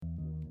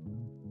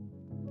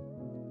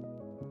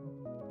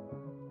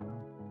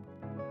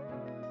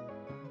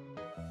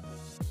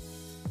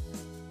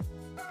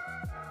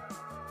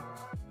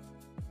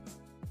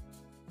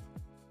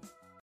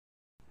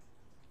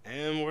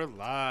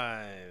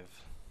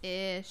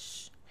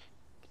Ish.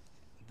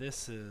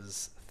 This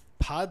is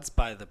Pods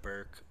by the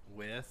Burke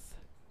with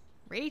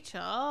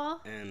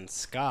Rachel. and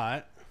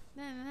Scott,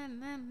 Na, na,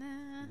 na,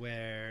 na.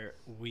 where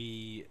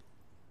we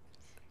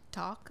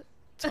Talk.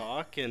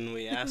 and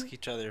we ask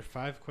each other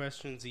 5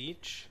 questions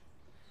each.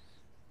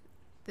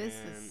 This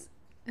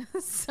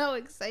is so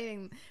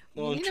exciting.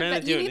 Well, I'm trying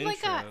to do an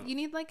intro. You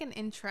need like an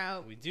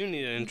intro. We do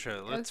need an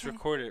intro. Let's Okay.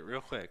 record it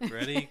real quick.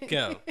 Ready?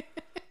 Go.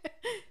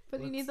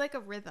 But you need like a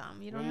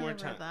rhythm. You don't One have more a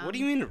time. rhythm. What do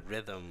you mean a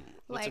rhythm?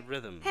 What's Like, a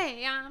rhythm?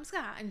 Hey, I'm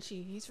Scott, and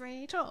she's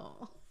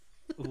Rachel.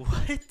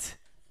 What?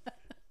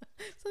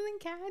 Something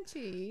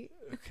catchy.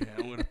 Okay,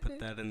 I'm gonna put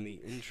that in the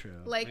intro.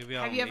 Like, Maybe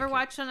I'll have you ever make it-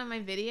 watched one of my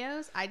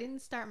videos? I didn't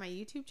start my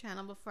YouTube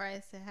channel before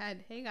I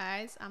said, "Hey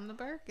guys, I'm the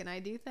Burke, and I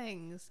do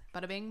things."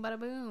 Bada bing, bada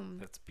boom.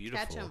 That's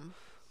beautiful. Catch 'em.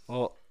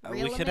 Well,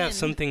 Reel we 'em could have in.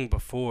 something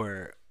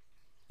before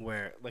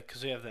where, like,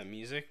 because we have that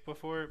music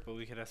before, but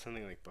we could have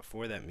something, like,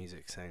 before that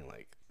music saying,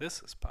 like,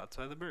 this is Pots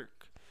by the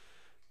Burke.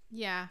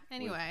 Yeah. with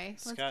Anyway,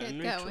 let's Scott get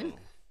and going. Rachel.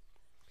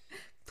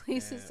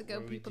 Places to Yeah, go,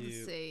 where we people to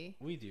do- see.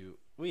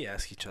 We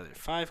ask each other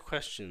 5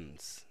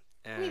 questions.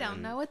 And We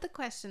don't know what the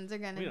questions are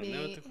gonna we be.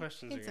 don't know what the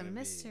questions are It's a gonna be.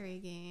 mystery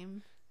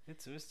game.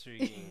 It's a mystery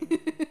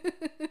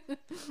game.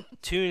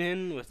 Tune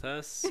in with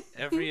us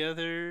every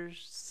other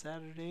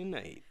Saturday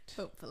night.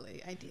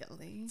 Hopefully,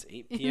 ideally. It's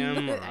 8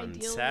 p.m. on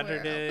Ideal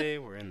Saturday.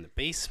 We're in the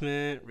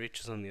basement.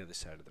 Rachel's on the other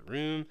side of the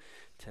room.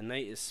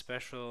 Tonight is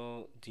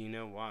special. Do you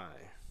know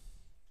why?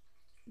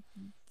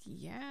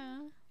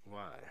 Yeah.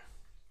 Why?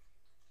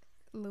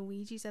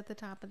 Luigi's at the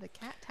top of the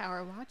cat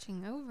tower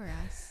watching over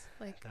us.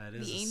 Like That the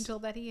is- angel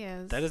that he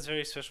is. That is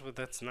very special, but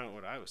that's not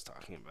what I was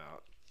talking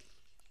about.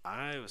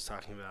 I was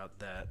talking about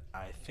that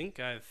I think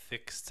I've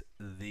fixed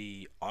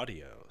the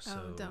audio.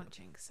 So Oh, don't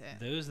jinx it.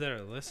 those that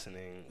are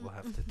listening will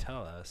have to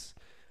tell us.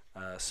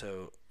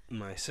 So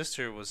my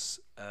sister was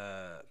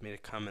made a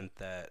comment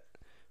that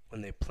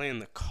when they play in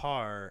the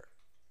car,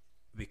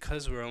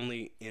 because we're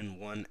only in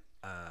one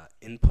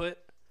input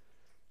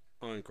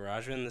on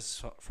GarageBand, this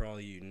is for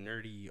all you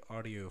nerdy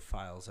audio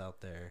files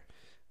out there.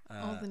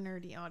 All the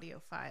nerdy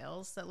audio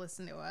files that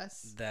listen to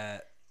us.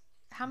 That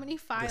How many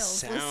the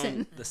files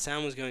listen?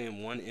 sound was going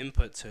in one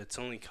input, so it's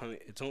only coming.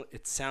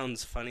 It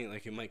sounds funny,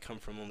 like it might come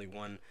from only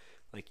one,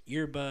 like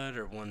earbud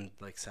or one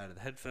like side of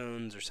the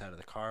headphones or side of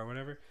the car or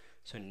whatever.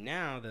 So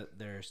now that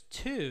there's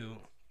 2,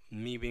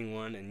 me being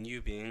 1 and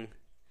you being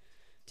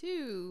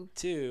Two.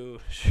 2,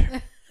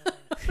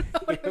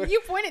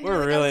 You pointed. we're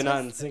like I really was not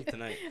in supposed- sync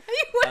tonight.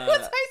 What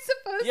was I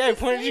supposed Yeah, I to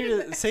pointed say you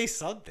to to that? say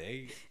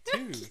something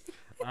too.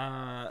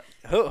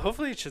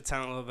 Hopefully it should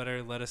sound a little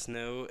better. Let us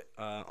know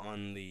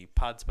on the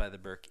Pods by the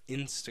Burke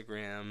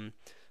Instagram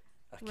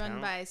account.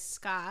 Run by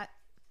Scott,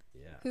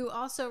 Yeah. who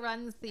also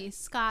runs the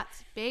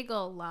Scott's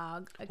Bagel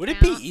Log account. Would it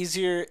be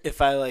easier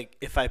if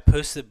I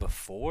posted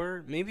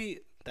before?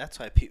 Maybe that's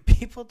why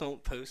people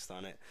don't post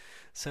on it.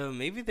 So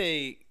maybe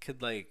they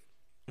could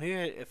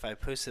if I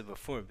posted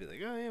before, it'd be like,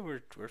 oh yeah,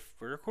 we're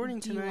recording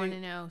Do tonight. you want to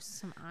know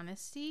some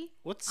honesty?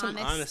 What's some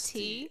honesty?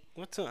 honesty?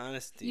 What's some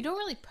honesty? You don't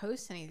really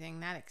post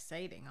anything that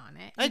exciting on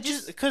it. I You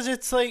just because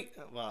it's like,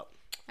 well,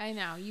 I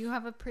know you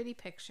have a pretty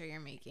picture you're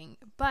making,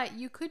 but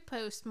you could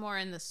post more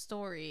in the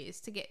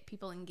stories to get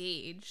people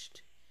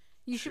engaged.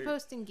 You should Sure.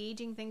 post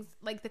engaging things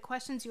like the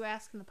questions you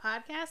ask in the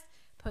podcast.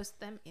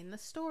 Post them in the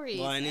stories.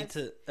 well, I need as-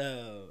 to. Oh.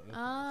 Okay.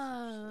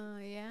 Oh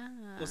yeah.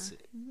 We'll see.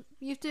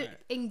 You have to Alright.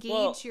 engage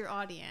Well, your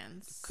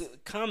audience.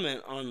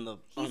 Comment on the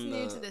He's on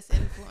new the to this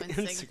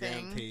influencing Instagram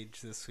thing. page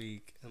this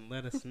week and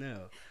let us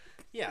know.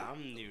 Yeah,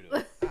 I'm new to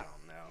it. I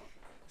don't know.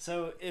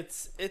 So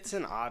it's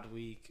an odd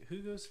week.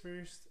 Who goes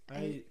first?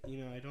 I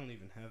don't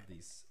even have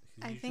these.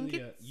 'Cause I think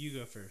usually, it's you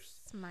go first.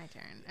 It's my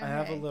turn. I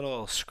have a Okay.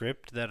 little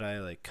script that I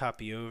like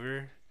copy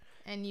over.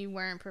 And you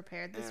weren't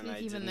prepared this And week, I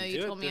even didn't though do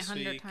you it told me this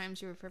 100 week.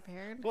 times you were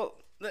prepared. Well,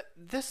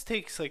 this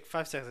takes like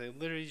 5 seconds. I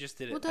literally just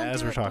did it Well, don't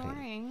as do we're it talking.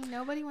 boring.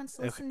 Nobody wants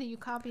to listen to you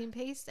copy and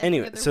paste. Every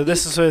Anyway, other so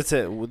this week. is what it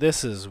said.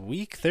 This is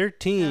week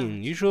 13, Oh,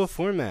 usual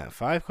format,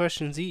 5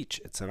 questions each.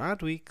 It's an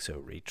odd week, so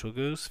Rachel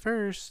goes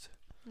first.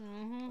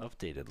 Mhm.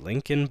 Updated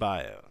link in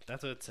bio.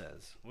 That's what it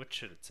says. What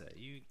should it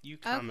say? You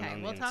comment Okay,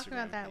 on we'll the talk Instagram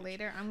about that page.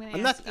 later. I'm gonna.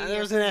 I'm ask not. you I your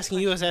wasn't first asking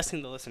you. I was question.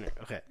 asking the listener.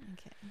 Okay,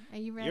 Okay, are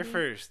you ready? you're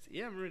first.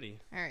 Yeah, I'm ready.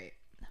 All right.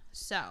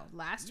 So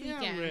last Yeah, I'm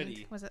weekend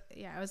ready.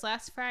 it was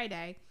last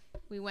Friday.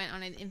 We went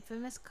on an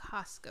infamous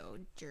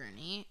Costco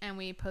journey, and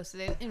we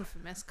posted an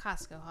infamous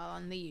Costco haul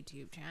on the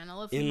YouTube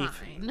channel of mine.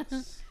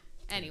 Infamous.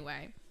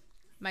 Anyway,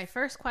 my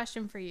first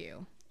question for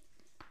you: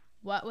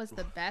 what was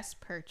the best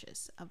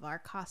purchase of our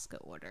Costco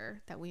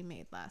order that we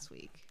made last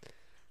week?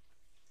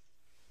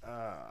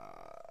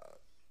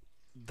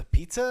 The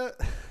pizza,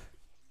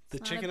 the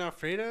not chicken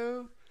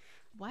Alfredo.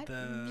 What?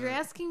 The- You're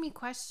asking me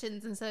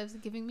questions instead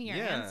of giving me your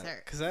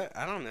answer. because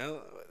I don't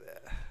know.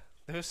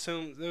 There was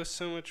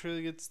so much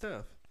really good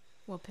stuff.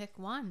 Well, pick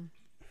one.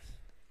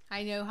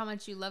 I know how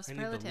much you love I need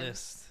the superlatives.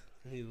 list.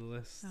 I need the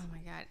list. Oh my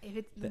god! If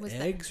it The was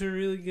eggs are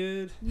really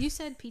good. you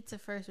said pizza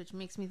first, which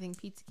makes me think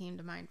pizza came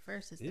to mind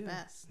first. Is the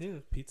best. Yeah,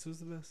 pizza was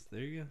the best. There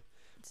you go.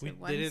 So They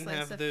one didn't slice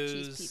have of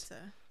cheese those-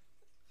 pizza.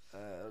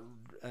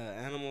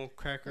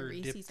 cracker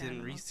Reese's dipped in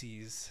animal.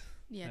 Reese's.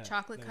 Yeah, that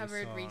chocolate we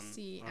covered saw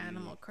Reese's on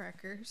animal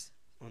crackers.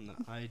 on the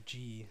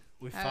IG.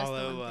 We That was the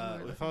one thing we follow were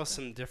we looking follow for.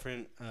 some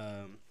different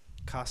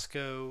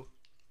Costco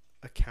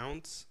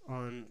accounts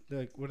on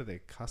what are they?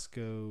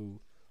 Costco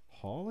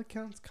haul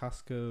accounts?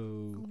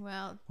 Costco.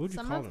 Well, What would you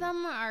some call of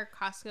them are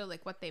Costco,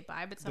 like what they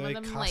buy, but some They're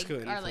of them like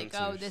like Costco are like, oh,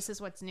 influencers. this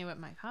is what's new at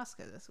my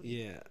Costco this week.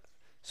 Yeah.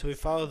 So we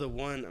follow the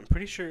one. I'm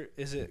pretty sure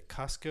is it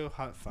Costco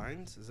Hot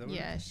Finds? Is that what?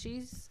 Yeah, it is?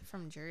 she's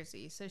from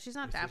Jersey, so she's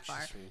not I that think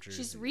far. she's from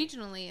She's Jersey.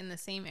 regionally in the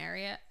same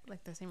area,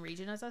 like the same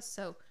region as us.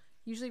 So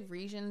usually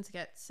regions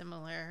get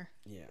similar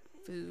Yeah.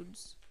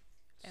 foods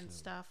and So-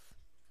 stuff.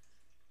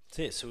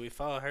 So, yeah, so we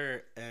follow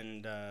her,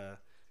 and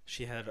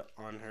she had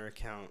on her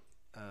account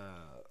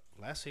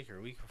last week or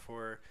a week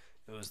before.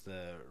 It was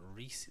the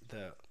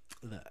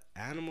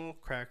animal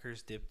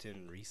crackers dipped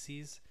in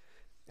Reese's,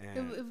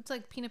 and It was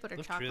like peanut butter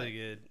looked chocolate really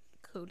good.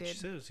 She coated.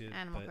 said it was good,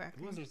 animal but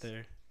crackers. it wasn't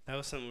there. That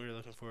was something we were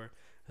looking for.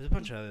 There's a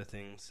bunch of other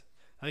things.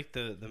 I like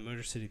the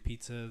Motor City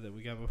pizza that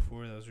we got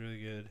before. That was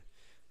really good.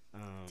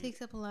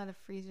 Takes up a lot of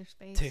freezer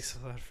space. Takes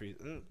a lot of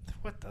freezer.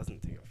 What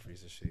doesn't take up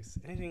freezer space?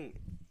 Anything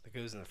that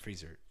goes in the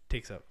freezer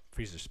takes up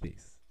freezer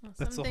space. Well,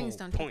 That's some the things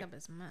whole don't point. take up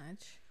as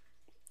much.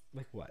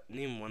 Like what?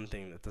 Name one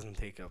thing that doesn't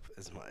take up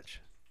as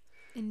much.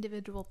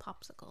 Individual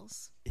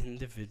popsicles.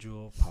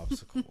 Individual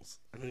popsicles.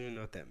 I don't even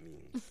know what that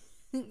means.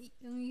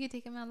 You can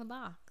take them out of the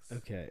box.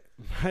 Okay,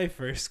 my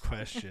first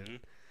question.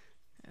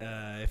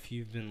 If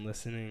you've been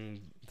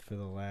listening for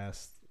the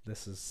last,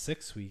 this is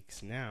 6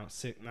 weeks now.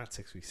 Not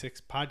 6 weeks.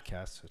 6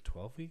 podcasts, so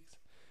 12 weeks,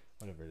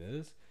 whatever it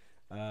is.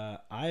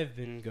 I've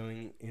been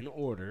going in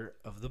order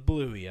of the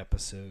Bluey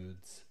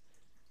episodes,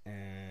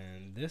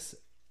 and this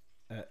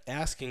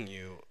asking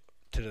you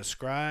to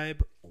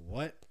describe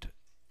what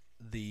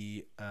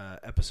the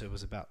episode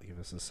was about. Give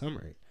us a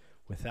summary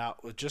with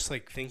just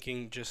like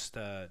thinking just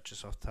off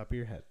the top of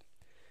your head.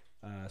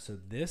 So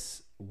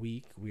this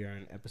week we are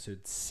in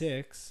episode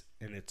 6,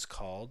 and it's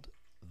called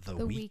The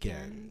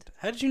Weekend.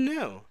 How did you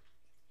know?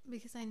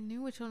 Because I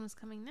knew which one was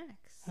coming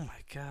next. Oh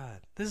my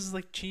god, this is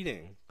like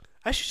cheating.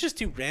 I should just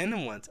do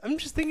random ones. I'm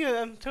just thinking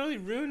I'm totally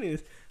ruining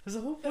this. Because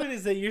the whole point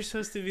is that you're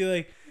supposed to be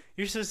like,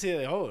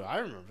 oh, I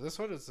remember this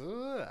one.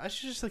 I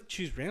should just like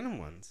choose random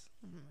ones.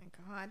 Oh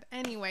my god.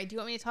 Anyway, do you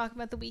want me to talk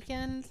about the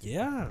weekend?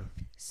 Yeah.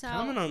 So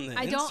Comment on the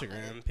I don't-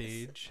 Instagram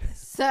page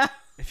So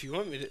if you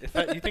want me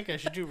to. You think I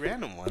should do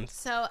random ones?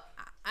 so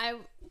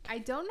I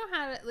don't know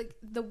how to like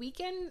the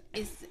weekend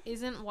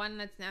isn't one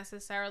that's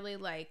necessarily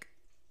like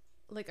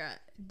a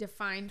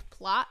defined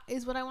plot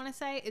is what I want to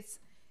say. It's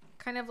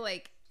kind of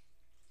like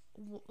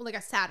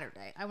a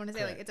Saturday. I want to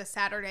say like Correct. it's a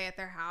Saturday at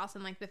their house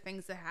and like the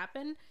things that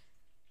happen.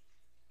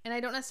 And I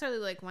don't necessarily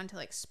like want to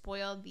like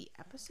spoil the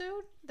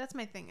episode. That's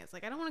my thing. Is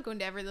like I don't want to go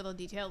into every little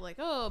detail. Like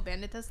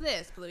Bandit does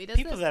this, Bluey does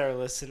People this. that are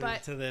listening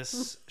but- to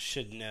this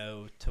should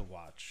know to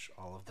watch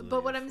all of the.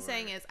 But what I'm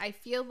saying is, I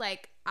feel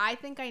like I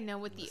think I know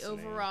what the Listening.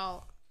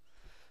 overall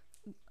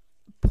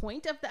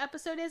point of the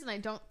episode is, and I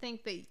don't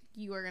think that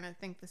you are gonna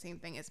think the same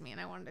thing as me. And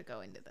I wanted to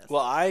go into this.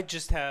 Well, I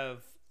just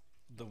have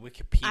the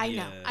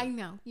Wikipedia. I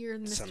know. You're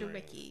Mr. summary.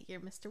 Wiki. You're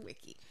Mr.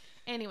 Wiki.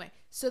 Anyway,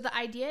 so the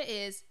idea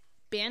is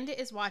Bandit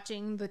is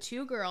watching the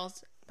two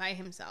girls by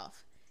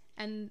himself,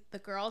 and the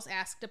girls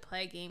ask to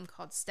play a game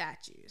called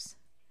Statues.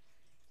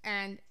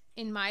 And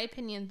in my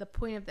opinion, the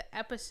point of the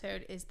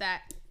episode is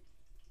that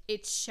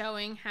it's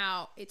showing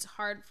how it's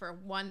hard for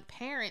one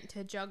parent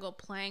to juggle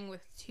playing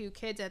with two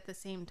kids at the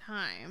same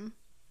time.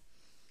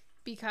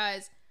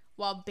 Because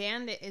while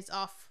Bandit is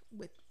off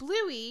with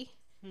Bluey,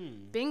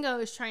 Bingo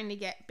is trying to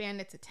get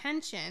Bandit's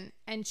attention,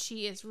 and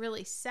she is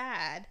really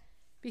sad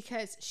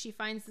because she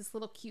finds this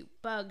little cute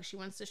bug she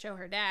wants to show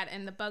her dad,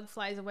 and the bug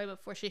flies away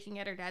before she can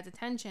get her dad's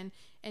attention,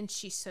 and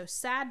she's so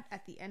sad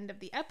at the end of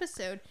the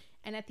episode.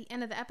 And at the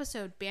end of the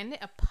episode, Bandit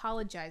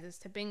apologizes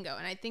to Bingo,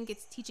 and I think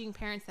it's teaching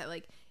parents that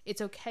like it's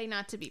okay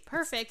not to be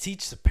perfect.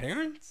 Teach the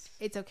parents.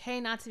 It's okay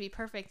not to be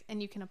perfect,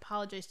 and you can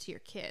apologize to your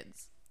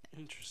kids.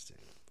 Interesting.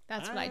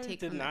 That's what I take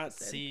did from the not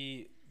episode.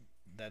 see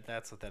that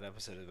that's what that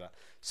episode is about.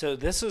 So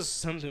this is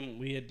something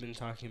we had been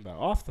talking about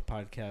off the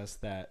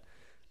podcast, that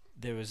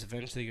there was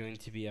eventually going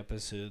to be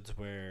episodes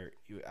where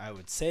I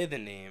would say the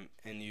name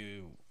and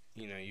you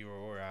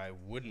or I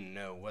wouldn't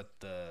know what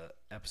the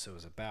episode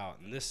was about.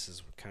 And this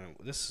is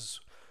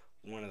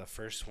one of the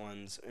first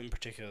ones in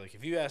particular. Like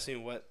if you asked me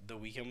what The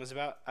Weekend was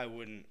about, I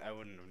wouldn't have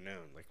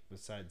known. Like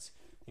besides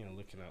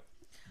looking up.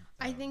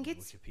 I think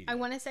it's. Wikipedia. I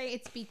want to say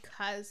it's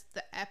because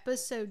the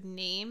episode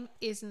name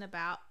isn't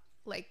about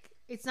like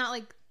it's not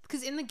like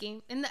because in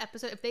the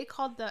episode if they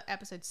called the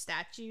episode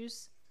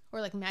Statues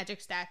or like Magic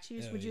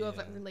Statues, Oh, would you have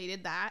yeah.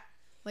 related that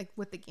like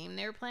with the game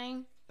they were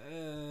playing?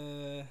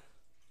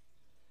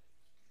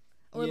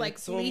 Or Yeah, like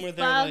it's the one where leaf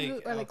they're, bug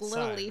like, or like little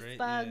outside, leaf right?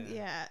 bug,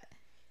 Yeah.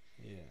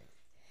 yeah.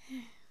 Yeah.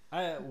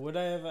 I have.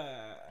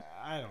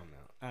 I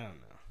don't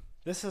know.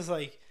 This is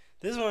one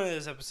of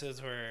those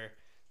episodes where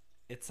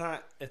it's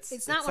not.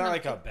 It's not not one of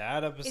like the- a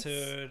bad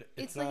episode.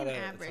 it's like an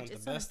average. It's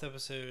It's not the not- best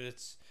episode.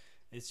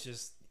 It's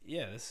just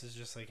This is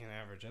just like an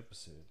average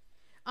episode.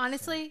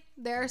 Honestly,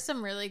 there are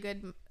some really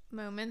good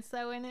moments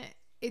though in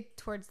it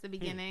towards the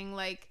beginning,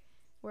 like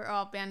where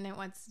all Bandit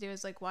wants to do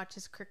is like watch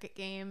his cricket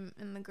game,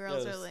 and the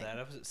girls are like, that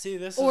episode. See,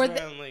 this or is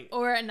where I'm like,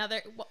 or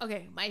another.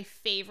 Okay, my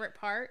favorite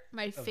part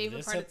of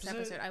this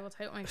episode. I will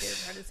tell you what my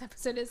favorite part of this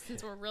episode is,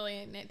 since we're really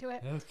into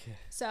it. okay.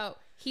 So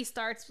he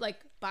starts like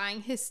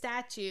buying his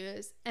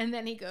statues, and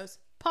then he goes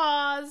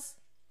pause,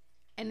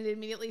 and it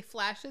immediately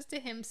flashes to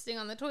him sitting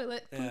on the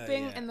toilet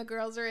pooping, and the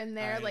girls are in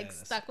there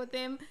stuck with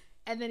him,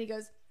 and then he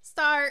goes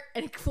start,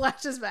 and it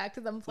flashes back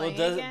to them playing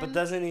again. But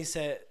doesn't he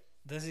say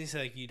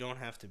like, you don't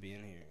have to be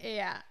in here?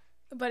 Yeah,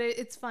 but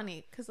it's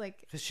funny because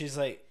she's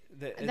like,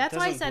 that's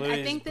why I said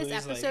I think this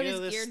episode is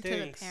this geared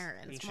stinks. to the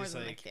parents more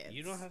than the kids.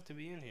 You don't have to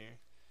be in here.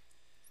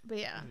 But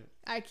yeah,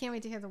 I can't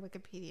wait to hear the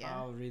Wikipedia.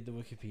 I'll read the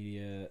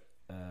Wikipedia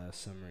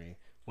summary.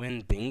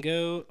 When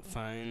Bingo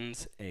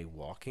finds a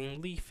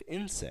walking leaf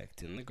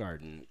insect in the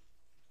garden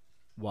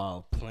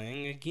while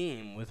playing a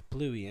game with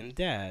Bluey and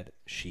Dad,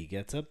 she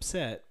gets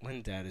upset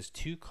when Dad is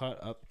too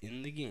caught up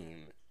in the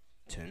game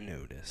to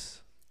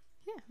notice.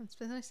 Yeah, that's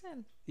what I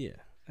said. Yeah,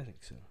 I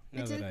think so.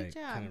 Now did that a good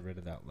job. kind of read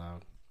it out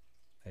loud,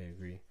 I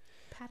agree.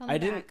 Pat on the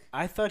back.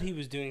 I thought he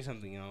was doing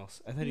something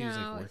else. I thought he was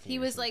like working. He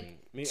was like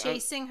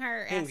chasing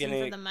her, asking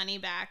for the money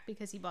back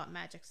because he bought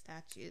magic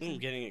statues. I'm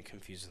getting it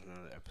confused with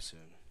another episode.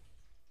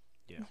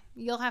 Yeah.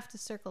 You'll have to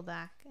circle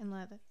back and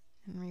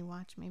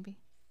rewatch maybe.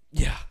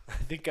 Yeah, I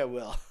think I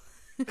will.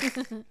 All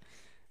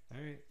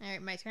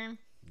right, my turn.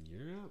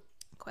 You're up.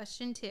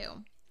 Question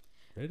 2.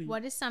 Ready.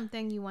 What is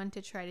something you want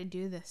to try to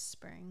do this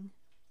spring?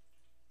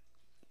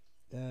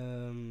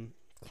 Clean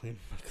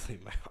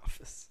my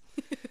office.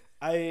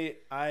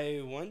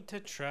 I want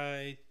to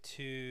try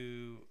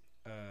to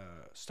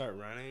start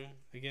running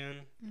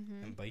again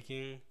and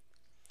biking.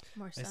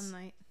 More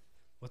sunlight.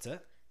 What's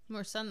that?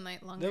 More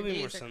sunlight. Longer There'll be days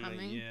more are sunlight.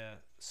 coming. Yeah.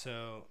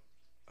 So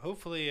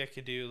hopefully I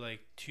could do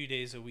like 2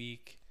 days a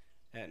week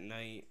at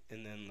night,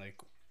 and then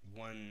like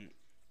one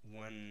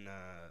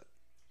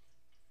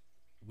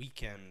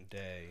weekend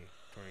day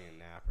during a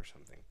nap or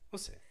something. We'll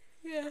see.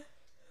 Yeah.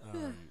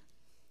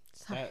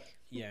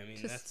 I mean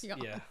just that's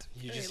yawned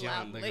You very just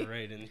yawned loudly. like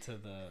right into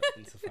the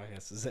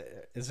podcast.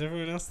 Is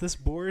everyone else this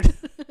bored?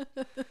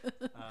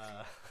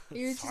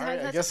 Sorry,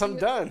 I guess I'm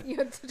done. You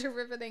had such a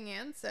riveting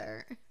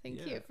answer.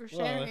 Thank you for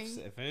sharing.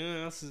 Well,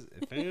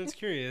 if anyone's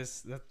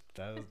curious,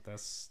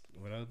 that's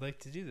what I would like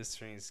to do this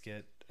spring, is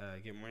get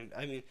more.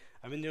 I mean,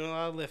 I've been doing a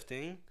lot of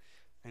lifting.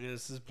 I know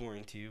this is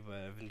boring to you, but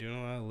I've been doing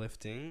a lot of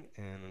lifting,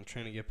 and I'm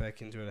trying to get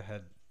back into it. I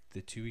had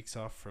the 2 weeks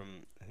off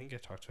from, I think I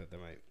talked about that.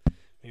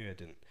 Maybe I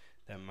didn't.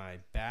 That my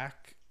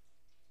back,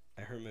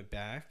 I hurt my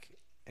back,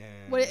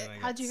 and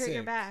how'd you hurt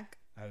your back?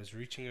 I was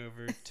reaching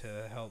over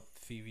to help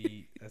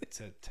Phoebe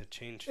to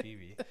change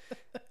Phoebe,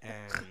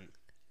 and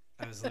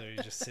I was literally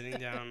just sitting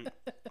down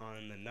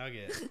on the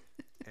nugget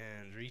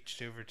and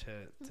reached over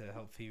to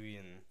help Phoebe,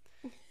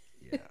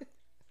 and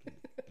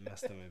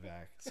messed up my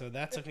back. So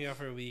that took me off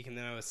for a week, and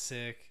then I was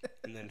sick,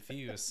 and then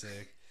Phoebe was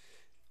sick,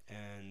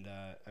 and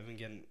I've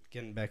been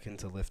getting back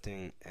into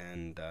lifting,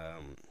 and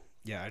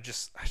I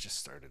just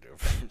started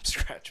over from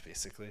scratch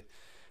basically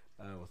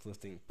with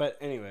lifting. But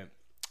anyway.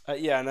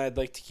 And I'd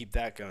like to keep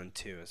that going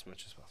too as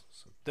much as possible.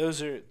 So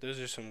those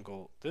are some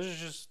goals.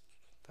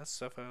 That's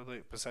stuff I would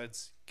like,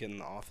 besides getting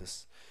the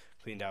office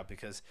cleaned out,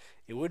 because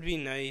it would be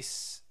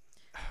nice.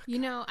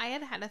 I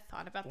had a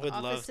thought about the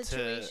office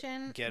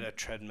situation. To get a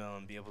treadmill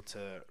and be able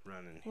to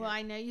run in here. Well,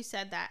 I know you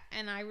said that,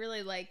 and I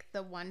really like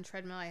the one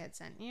treadmill I had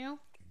sent you.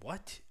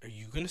 What? Are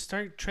you gonna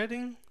start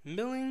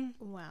milling?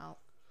 Well,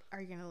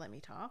 are you gonna let me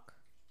talk?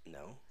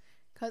 No.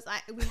 Because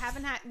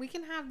we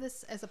can have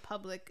this as a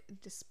public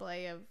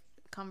display of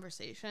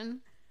conversation.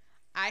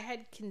 I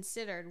had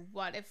considered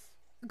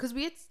because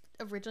we had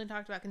originally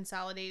talked about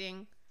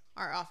consolidating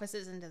our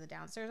offices into the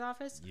downstairs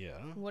office. Yeah.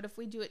 What if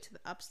we do it to the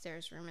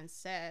upstairs room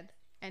instead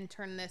and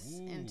turn this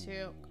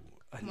into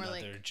more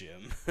another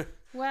gym?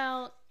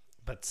 Well,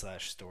 but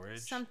 /storage.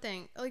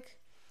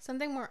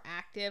 Something more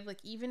active, like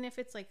even if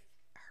it's like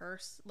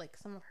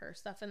some of her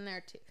stuff in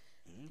there too.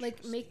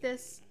 Like make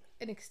this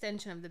an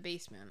extension of the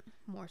basement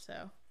more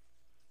so.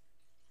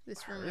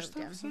 This room is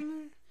down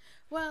here.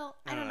 Well,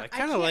 I don't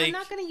know. I'm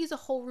not going to use a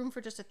whole room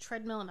for just a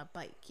treadmill and a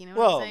bike. You know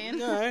what I'm saying?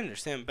 No, I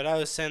understand. But I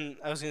was going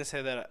to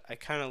say that I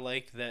kind of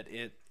like that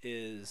it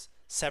is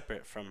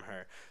separate from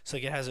her. So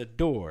like it has a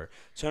door.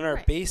 So in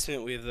our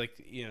basement we have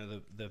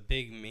the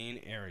big main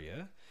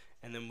area,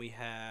 and then we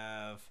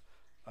have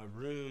a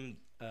room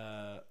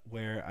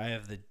where I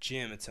have the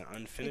gym. It's an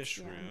unfinished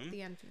room.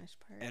 The unfinished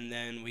part. And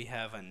then we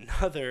have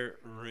another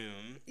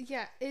room.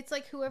 Yeah, it's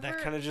like whoever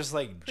that kind of just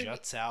like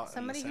juts out.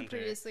 Somebody who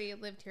previously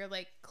lived here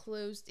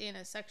closed in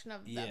a section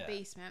of the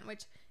basement,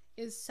 which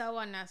is so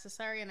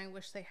unnecessary, and I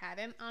wish they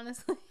hadn't.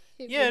 Honestly.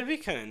 It'd be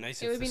kind of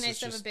nice. It would be nice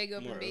to have a big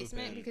open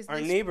basement because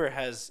our neighbor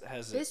has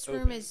this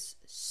room is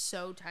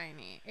so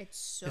tiny. It's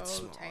so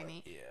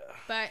tiny. Yeah.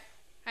 But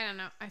I don't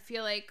know. I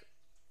feel like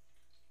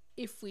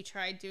if we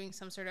tried doing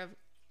some sort of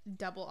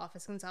double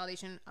office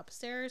consolidation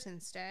upstairs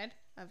instead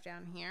of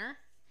down here,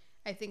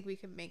 I think we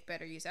could make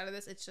better use out of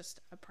this. It's just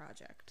a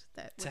project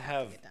that would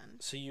have to get done.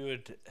 So you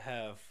would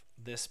have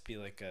this be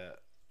like a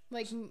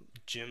like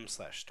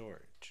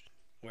gym/storage,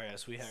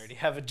 whereas we already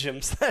have a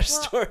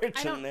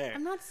gym/storage in there.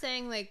 I'm not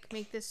saying like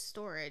make this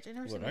storage. I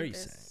never said What are make you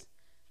this.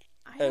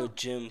 saying?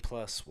 Gym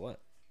plus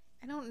what?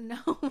 I don't know.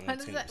 Why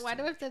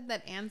do I have to have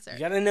that answer? You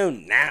gotta know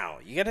now.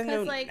 You gotta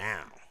know like,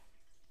 now.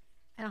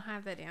 I don't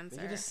have that answer.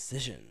 Make a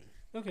decision.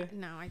 Okay.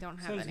 No, I don't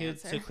have Sounds that good.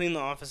 answer. So clean the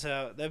office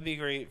out. That'd be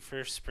great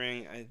for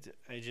spring.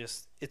 I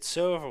just, it's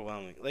so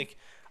overwhelming. Like,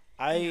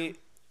 I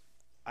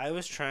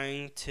was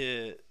trying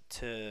to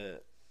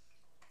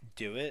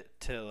do it,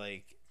 to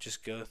like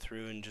just go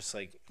through and just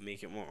like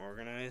make it more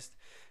organized,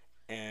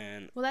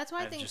 and well, that's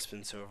why I've just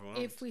been so overwhelmed.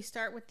 If we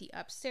start with the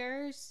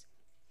upstairs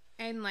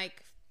and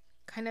like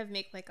kind of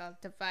make like a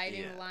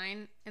dividing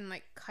line and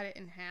like cut it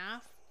in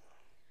half,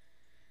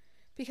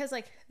 because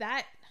like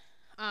that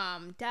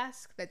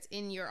desk that's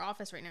in your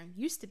office right now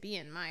used to be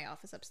in my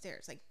office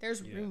upstairs. Like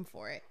there's room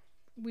for it.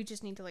 We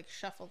just need to like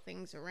shuffle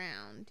things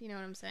around. You know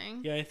what I'm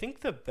saying? Yeah, I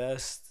think the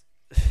best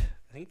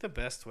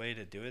way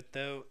to do it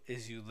though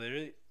is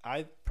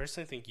I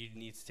personally think you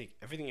need to take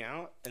everything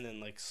out and then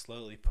like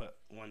slowly put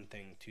one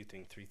thing, two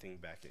thing, three thing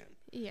back in.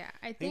 Yeah,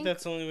 I think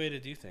that's the only way to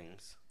do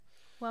things.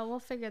 Well, we'll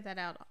figure that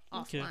out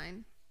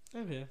offline.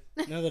 Okay.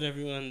 Now that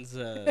everyone's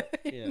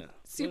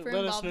super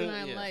involved in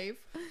our life.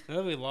 Now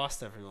that we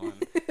lost everyone.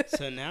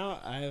 So now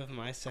I have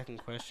my second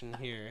question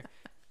here,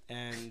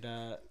 and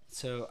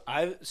so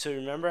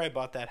remember I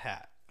bought that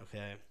hat,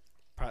 okay?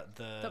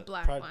 The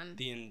black one.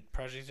 The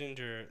Project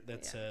Endure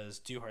that says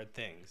 "Do Hard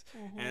Things,"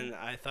 and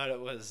I thought it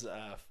was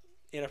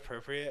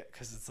inappropriate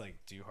because it's like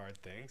 "Do Hard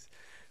Things."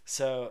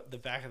 So the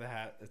back of the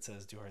hat it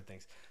says "Do Hard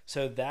Things."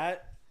 So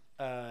that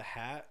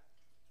hat,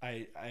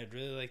 I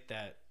really like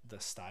that. The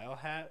style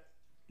hat,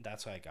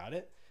 that's why I got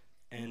it,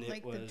 and like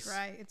it was the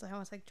dry. It's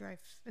almost like dry.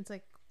 It's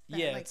like that,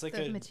 it's like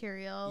the a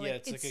material. Yeah,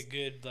 it's like a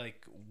good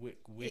like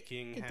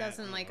wicking. It hat.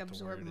 doesn't like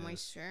absorb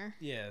moisture.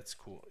 Yeah, it's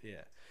cool.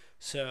 Yeah,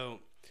 so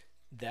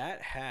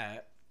that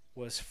hat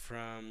was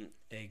from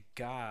a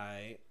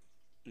guy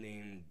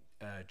named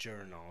Joe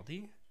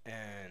Rinaldi,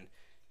 and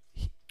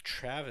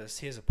Travis.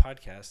 He has a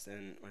podcast,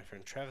 and my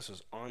friend Travis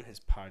was on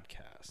his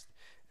podcast,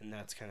 and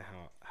that's kind of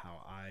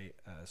how I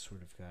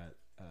sort of got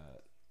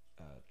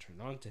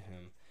turned on to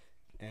him.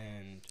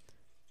 And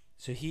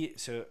so he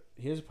has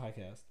a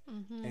podcast,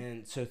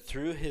 and so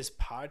through his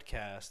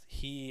podcast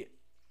he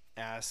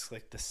asks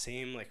like the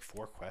same like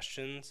 4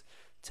 questions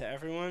to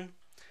everyone,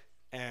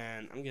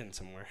 and I'm getting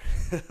somewhere.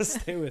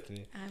 Stay with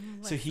me.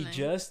 So he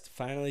just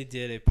finally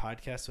did a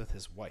podcast with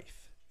his wife.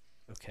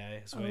 Okay,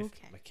 his wife,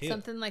 Michaela.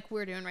 Something like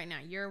we're doing right now.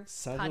 You're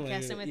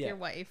podcasting with your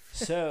wife.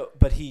 So,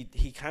 but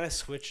he kind of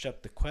switched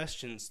up the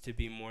questions to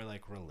be more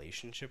like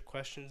relationship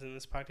questions in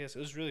this podcast. It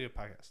was a really good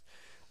podcast.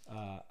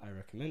 I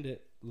recommend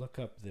it. Look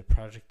up the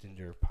Project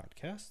Endure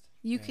podcast.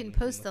 You can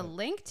post a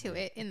link to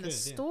it in the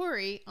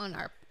story on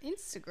our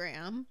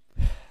Instagram.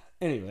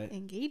 Anyway.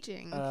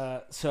 Engaging.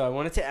 So I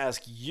wanted to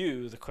ask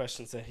you the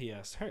questions that he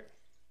asked her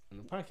in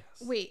the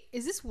podcast. Wait,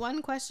 is this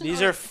one question?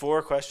 These are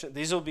 4 questions.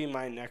 These will be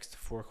my next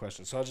 4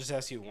 questions. So I'll just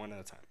ask you one at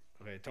a time.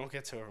 Okay, don't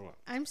get so overwhelmed.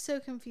 I'm so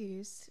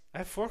confused. I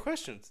have 4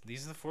 questions.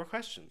 These are the 4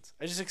 questions.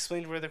 I just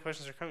explained where the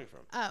questions are coming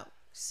from. Oh,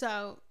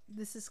 so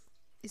is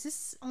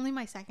this only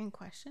my second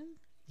question?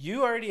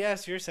 You already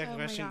asked your second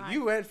question. God.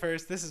 You went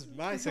first. This is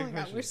my second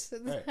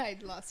question. I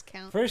lost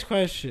count. First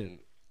question.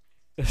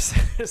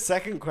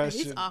 Second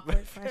question. These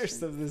awkward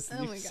first of this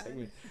oh new my God.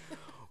 segment.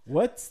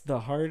 What's the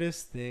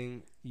hardest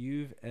thing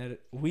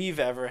we've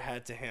ever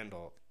had to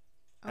handle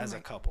as a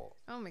couple?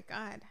 Oh my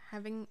God.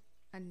 Having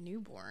a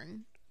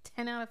newborn.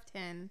 10 out of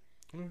 10.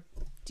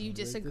 Do you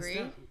disagree?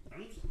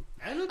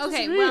 I don't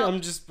disagree. Well,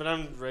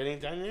 I'm writing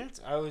down your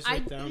answer. I always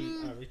write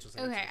down Rachel's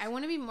answer. Okay, I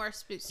want to be more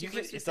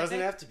specific. It doesn't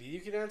have to be. You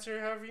can answer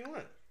however you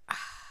want.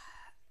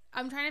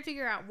 I'm trying to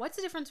figure out what's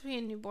the difference between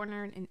a newborn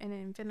and an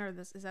infant, or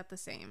is that the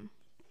same?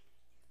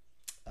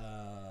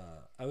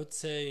 I would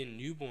say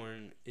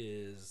newborn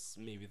is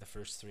maybe the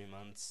first 3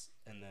 months,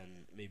 and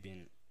then maybe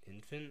an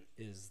infant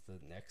is the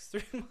next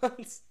 3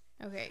 months.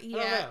 Okay,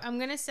 yeah, I'm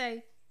gonna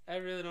say. I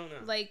really don't know.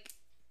 Like,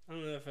 I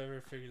don't know if I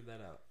ever figured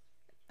that out.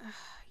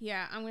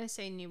 Yeah, I'm gonna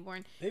say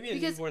newborn. Maybe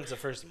newborn's the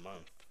first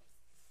month.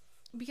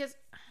 Because,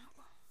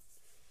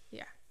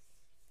 yeah,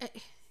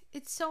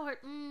 it's so hard.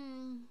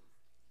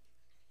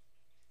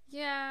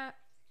 Yeah,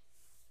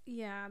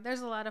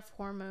 there's a lot of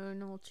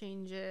hormonal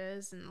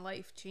changes and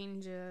life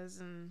changes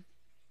and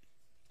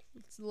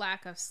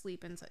lack of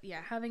sleep and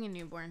yeah, having a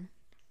newborn.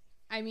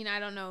 I mean, I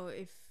don't know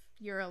if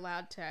you're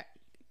allowed to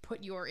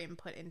put your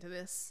input into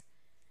this.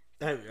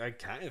 I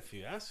can if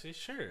you ask me,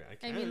 sure. I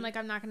can. I mean, like,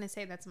 I'm not going to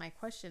say that's my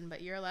question,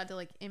 but you're allowed to,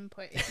 like,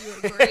 input if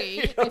you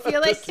agree. I feel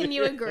like, can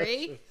you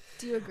agree?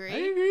 Do you agree? I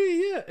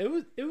agree, yeah.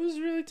 It was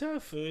really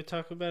tough. And we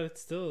talk about it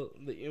still.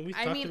 We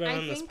talked about it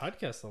on this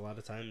podcast a lot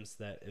of times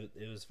that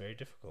it was very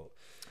difficult.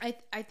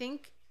 I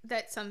think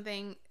that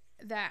something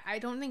that I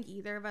don't think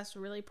either of us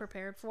really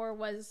prepared for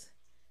was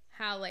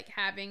how, like,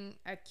 having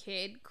a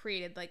kid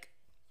created, like,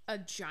 a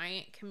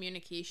giant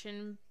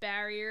communication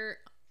barrier.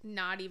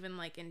 Not even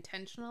like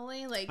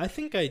intentionally, like I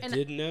think I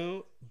did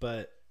know,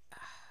 but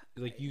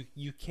like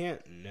you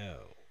can't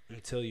know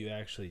until you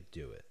actually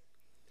do it.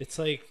 It's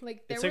like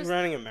it's like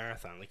running a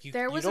marathon. Like you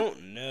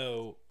don't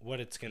know what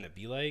it's gonna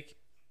be like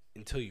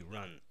until you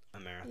run a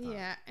marathon.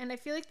 Yeah, and I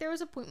feel like there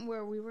was a point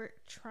where we were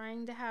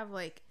trying to have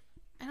like,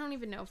 I don't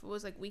even know if it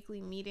was like weekly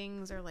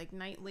meetings or like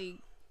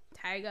nightly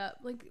tag up.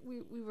 Like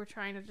we were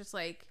trying to just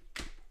like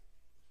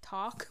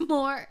talk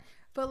more,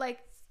 but like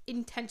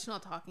intentional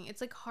talking. It's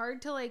like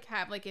hard to like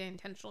have like an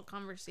intentional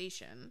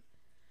conversation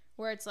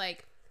where it's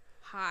like,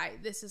 hi,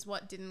 this is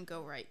what didn't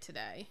go right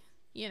today,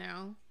 you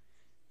know?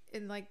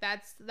 And like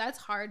that's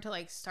hard to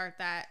like start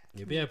that.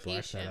 Maybe I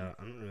blacked that out.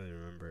 I don't really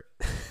remember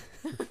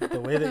it. The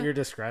way that you're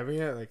describing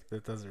it, like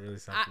that doesn't really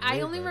sound familiar,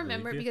 I only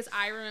remember because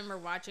I remember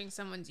watching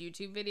someone's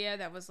YouTube video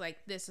that was like,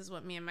 this is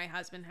what me and my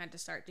husband had to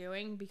start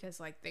doing because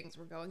like things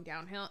were going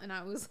downhill, and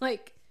I was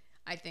like,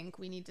 I think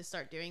we need to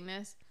start doing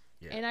this.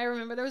 Yeah. And I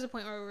remember there was a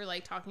point where we were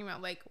like talking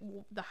about like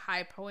the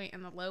high point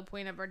and the low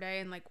point of our day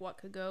and like what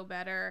could go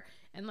better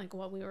and like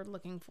what we were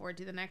looking forward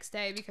to the next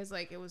day, because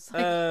like it was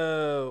like,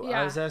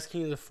 I was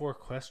asking you the 4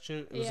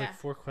 questions. It was like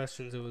 4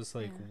 questions. It was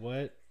like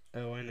what?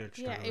 Oh, I know what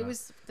you're talking about. It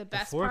was the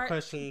best 4 part.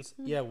 questions.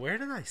 Yeah, where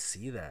did I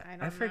see that?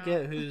 I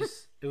forget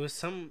who's. It was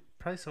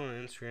probably someone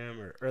on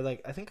Instagram or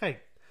like I think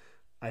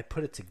I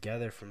put it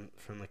together from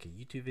like a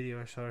YouTube video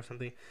I saw or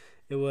something.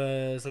 It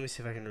was. Let me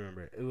see if I can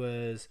remember. It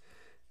was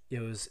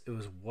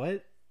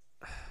what?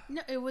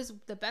 No, it was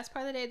the best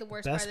part of the day, the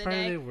worst part of the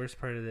day. Worst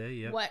part of the day,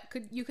 yeah. What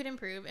you could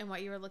improve and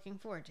what you were looking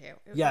forward to.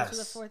 Yes. Those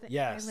were the 4 things.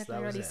 Yes, I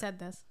already said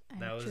this.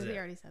 I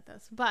already said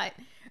this. But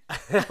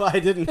well, I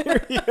didn't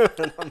hear you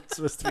and I'm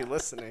supposed to be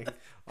listening.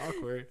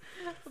 Awkward.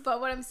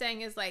 But what I'm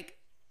saying is like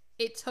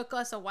it took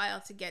us a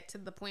while to get to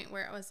the point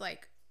where it was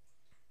like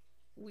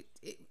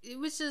it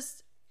was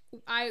just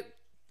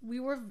we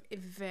were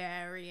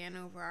very in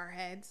over our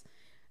heads.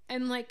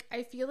 And like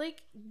I feel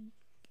like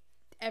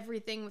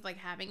everything with like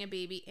having a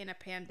baby in a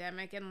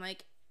pandemic and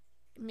like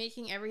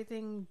making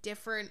everything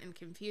different and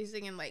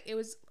confusing and like it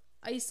was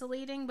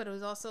isolating, but it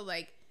was also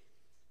like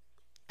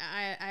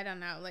I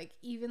don't know, like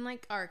even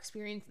like our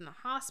experience in the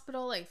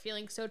hospital, like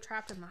feeling so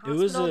trapped in the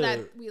hospital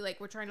that we like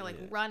were trying to like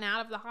run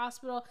out of the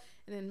hospital,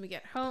 and then we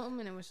get home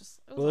and it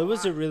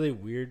was a really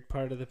weird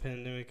part of the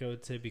pandemic, I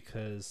would say,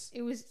 because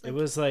it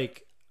was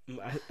like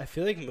I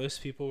feel like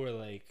most people were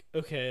like,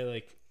 okay,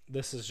 like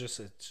this is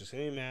it's just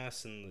gonna be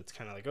mass and it's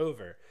kind of like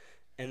over.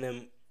 And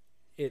then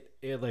it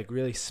like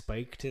really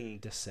spiked in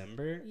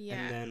December. Yeah.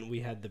 And then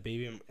we had the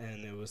baby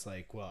and it was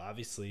like, well,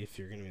 obviously if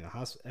you're going to be in the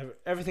hospital,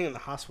 everything in the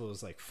hospital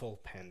was like full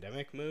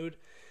pandemic mode.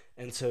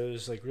 And so it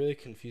was like really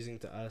confusing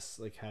to us,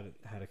 like how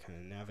to kind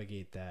of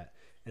navigate that.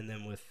 And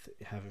then with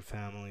having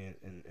family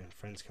and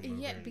friends come over.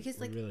 Yeah, because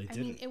like, I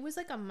mean, it was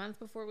like a month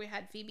before we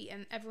had Phoebe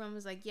and everyone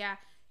was like, yeah,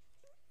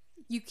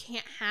 you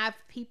can't have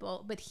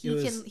people, but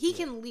he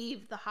can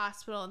leave the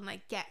hospital and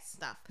like get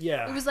stuff.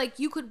 Yeah, it was like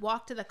you could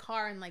walk to the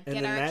car and like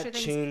get our extra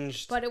things.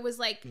 Changed, but it was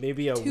like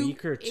maybe a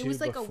week or two. It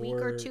was like a week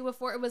or two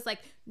before. It was like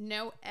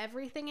no,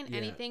 everything and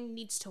anything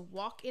needs to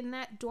walk in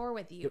that door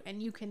with you,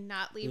 and you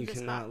cannot leave this.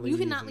 You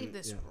cannot leave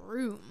this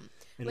room.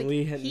 And like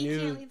he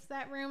can't leave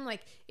that room.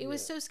 Like it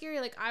was so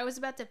scary. Like I was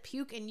about to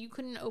puke, and you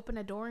couldn't open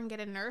a door and get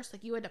a nurse.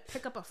 Like you had to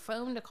pick up a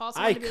phone to call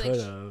someone. I could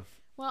have.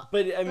 Well,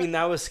 but I mean,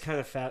 that was kind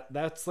of fat.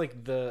 That's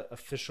like the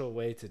official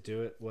way to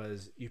do it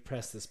was you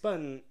press this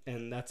button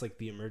and that's like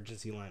the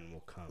emergency line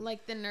will come.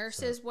 Like the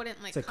nurses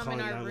wouldn't like come in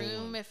our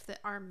room if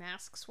our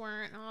masks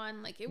weren't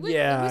on. Like it was,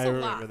 I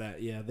remember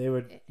that. Yeah, they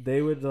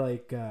would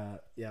like, a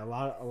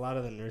lot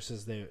of the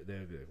nurses, they would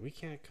be like, we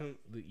can't come.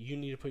 You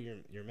need to put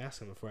your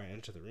mask on before I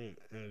enter the room.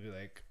 And it would be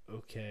like,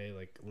 okay,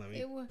 like let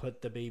me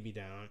put the baby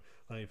down.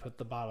 Let me put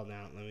the bottle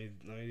down. Let me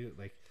do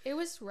like. It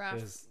was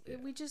rough.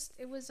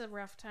 It was a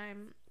rough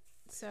time.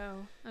 So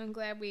I'm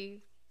glad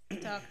we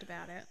talked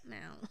about it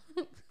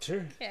now.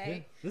 Sure.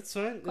 Okay. Yeah, that's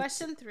fine.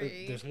 Question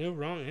 3. There's no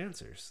wrong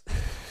answers.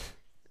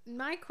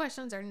 My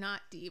questions are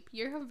not deep.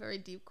 You have very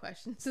deep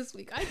questions this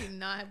week. I do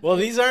not have. Well,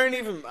 these aren't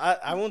even.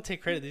 I won't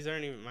take credit. These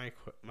aren't even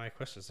my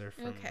questions. They're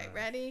from. Okay,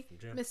 ready,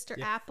 Mr.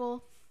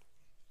 Apple.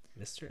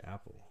 Mr.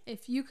 Apple.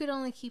 If you could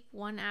only keep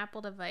one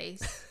Apple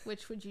device,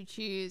 which would you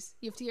choose?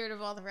 You have to get rid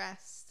of all the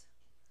rest.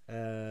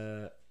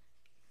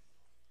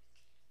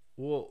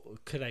 Well,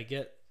 could I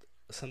get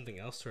something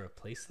else to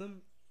replace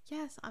them?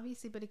 Yes,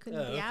 obviously, but it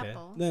couldn't be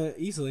Apple. No,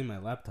 easily my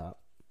laptop.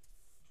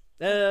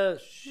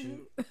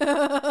 Shoot.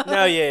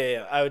 No,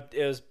 yeah.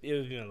 It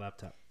would be my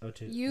laptop.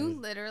 You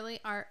literally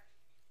are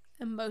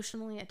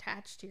emotionally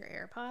attached to your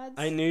AirPods.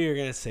 I knew you were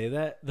gonna say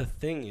that. The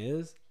thing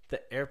is, the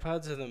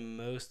AirPods are the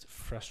most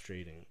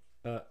frustrating.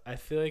 I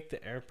feel like the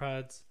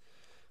AirPods,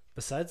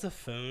 besides the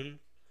phone,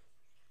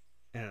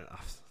 and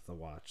the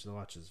watch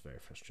is very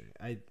frustrating.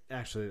 I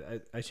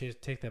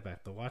take that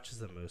back. The watch is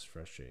the most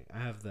frustrating. I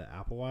have the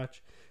Apple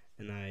Watch,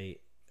 and I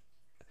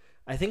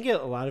think a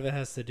lot of it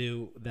has to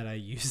do that I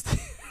used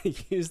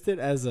it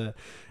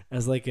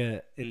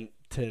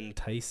to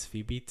entice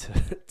Phoebe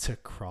to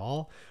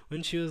crawl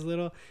when she was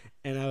little,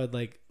 and I would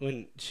like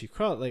when she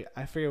crawled, like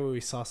I forget where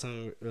we saw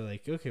something. We're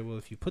like, okay, well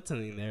if you put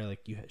something there,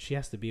 like she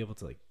has to be able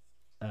to like,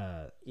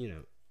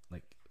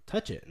 like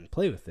touch it and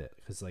play with it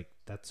because like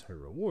that's her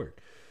reward.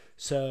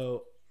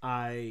 So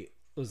I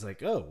was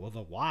like, oh well,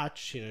 the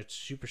watch, it's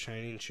super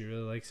shiny and she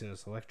really likes it.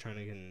 It's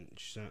electronic and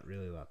she's not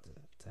really allowed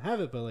to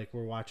have it, but like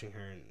we're watching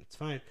her and it's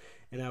fine.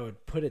 And I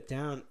would put it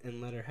down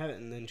and let her have it,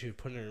 and then she would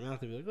put it in her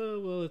mouth and be like, oh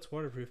well, it's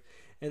waterproof.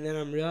 And then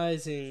I'm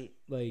realizing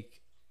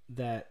like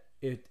that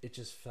it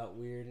just felt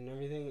weird and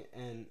everything.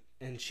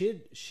 And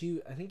she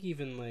I think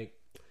even like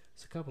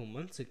it's a couple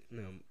months ago,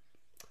 no,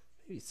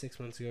 maybe 6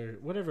 months ago or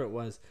whatever it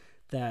was,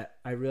 that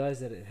I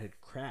realized that it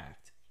had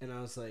cracked. And I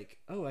was like,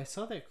 oh, I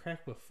saw that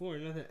crack before.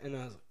 And I was like, oh my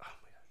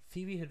god,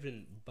 Phoebe had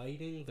been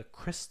biting the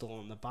crystal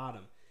on the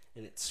bottom,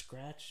 and it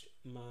scratched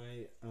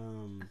my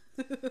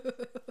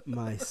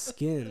my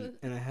skin,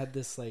 and I had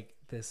this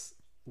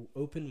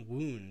open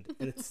wound,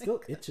 and it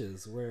still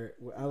itches.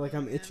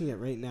 I'm itching it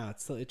right now.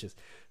 It still itches.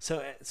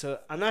 So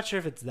I'm not sure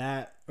if it's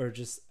that or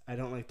just I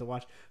don't like to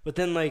watch. But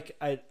then like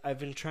I've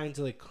been trying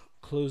to like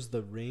close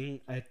the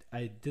ring.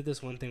 I did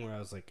this one thing where I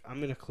was like, I'm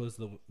gonna close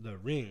the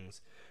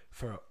rings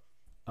for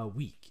a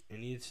week.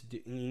 And you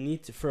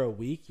need to for a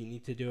week. You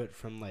need to do it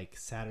from like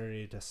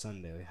Saturday to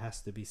Sunday. It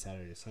has to be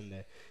Saturday to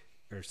Sunday,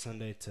 or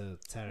Sunday to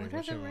Saturday,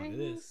 whichever one it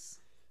is.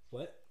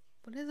 What?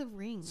 What are the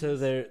rings? So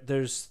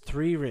there's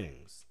 3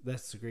 rings.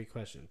 That's a great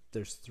question.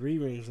 There's 3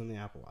 rings on the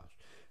Apple Watch.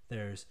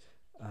 There's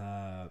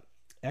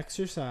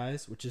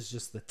exercise, which is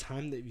just the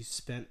time that you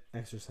spent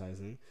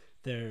exercising.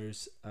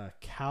 There's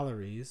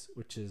calories,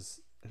 which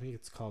is, I think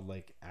it's called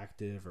like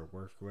active or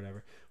work or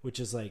whatever, which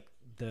is like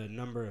the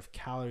number of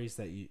calories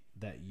that you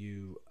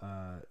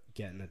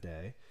get in a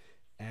day,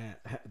 and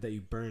that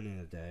you burn in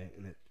a day,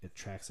 and it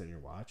tracks on your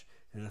watch.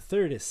 And the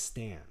third is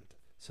stand.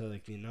 So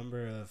like the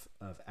number of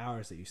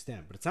hours that you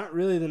stand. But it's not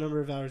really the number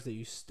of hours that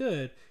you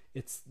stood.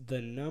 It's the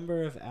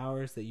number of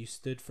hours that you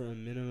stood for a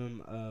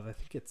minimum of, I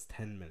think it's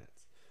 10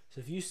 minutes. So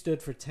if you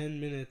stood for 10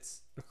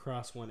 minutes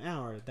across 1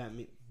 hour, that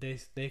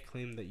they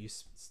claim that you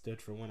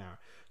stood for 1 hour.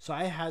 So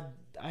I had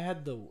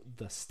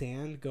the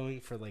stand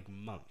going for like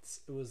months.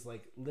 It was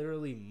like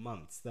literally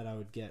months that I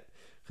would get,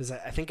 because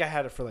I think I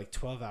had it for like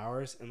 12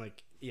 hours. And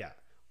like, yeah,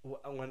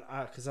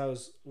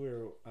 because we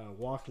were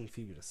walking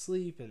Phoebe to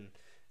sleep and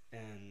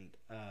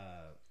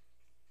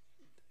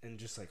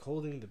just like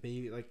holding the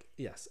baby, like,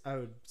 yes, I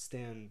would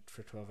stand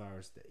for 12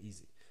 hours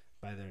easy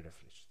by their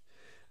definition.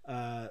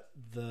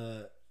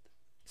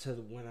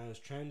 When I was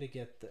trying to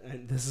get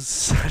and this is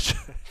such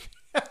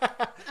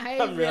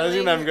I'm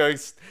realizing that I'm going,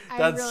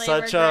 that's really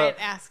such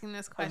asking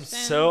this question. I'm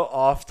so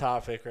off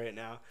topic right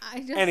now.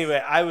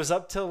 Anyway, I was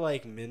up till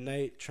like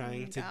midnight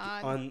trying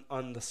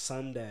on the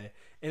Sunday,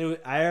 and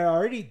I had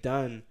already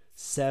done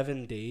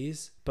 7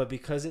 days, but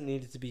because it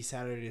needed to be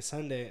Saturday to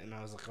Sunday, and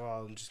I was like,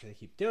 oh, I'm just gonna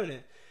keep doing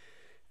it.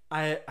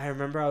 I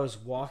remember I was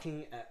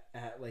walking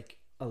at like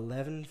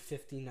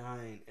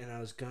 11:59, and I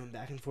was going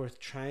back and forth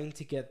trying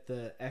to get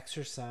the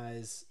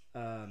exercise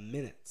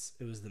minutes.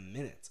 It was the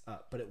minutes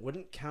up, but it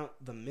wouldn't count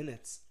the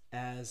minutes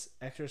as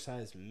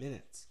exercise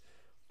minutes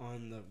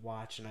on the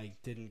watch, and I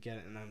didn't get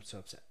it, and I'm so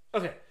upset.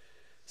 Okay,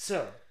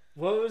 so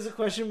what was the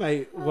question?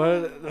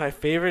 My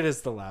favorite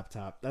is the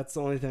laptop. That's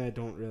the only thing I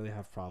don't really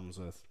have problems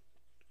with.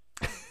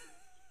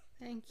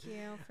 Thank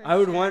you. I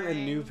would want a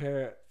new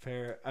pair.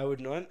 I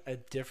would want a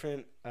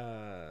different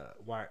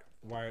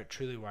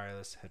truly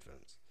wireless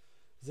headphones.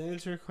 Does that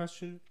answer your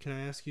question? Can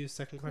I ask you a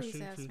second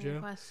question from Joe?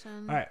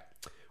 Question. All right.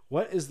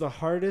 What is the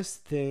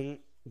hardest thing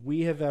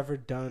we have ever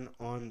done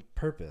on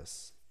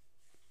purpose?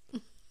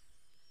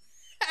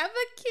 Have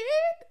a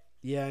kid?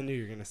 Yeah, I knew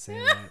you were gonna say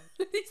that.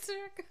 These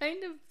are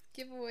kind of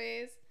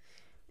giveaways.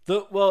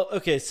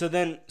 Okay. So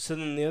then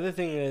the other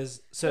thing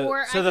is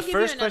the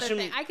first question.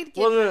 I could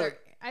give you.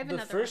 The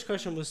first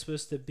question was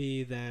supposed to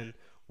be then,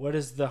 what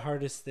is the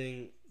hardest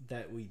thing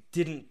that we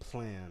didn't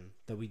plan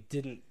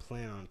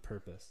on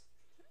purpose?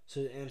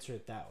 So to answer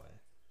it that way.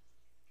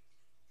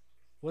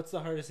 What's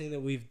the hardest thing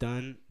that we've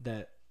done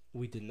that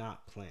we did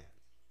not plan?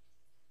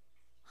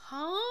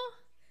 Huh?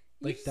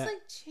 You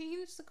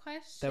changed the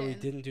question. That we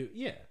didn't do.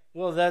 Yeah.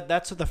 Well,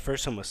 that's what the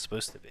first one was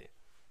supposed to be.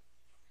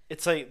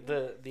 It's like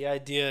the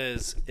idea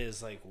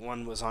is like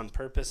one was on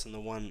purpose and the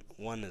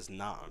one is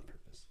not on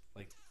purpose.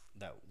 Like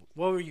that.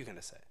 What were you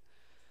gonna say?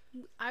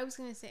 I was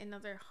gonna say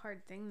another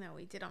hard thing that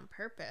we did on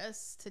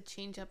purpose to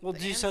change up. Well,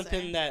 do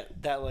something that.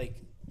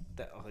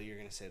 Oh, you're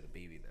gonna say the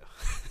baby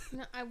though.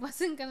 No, I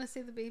wasn't gonna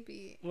say the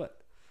baby.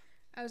 What?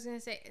 I was gonna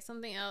say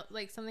something else,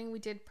 like something we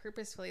did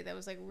purposefully that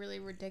was like really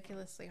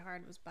ridiculously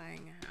hard, was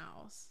buying a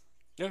house.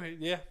 Okay.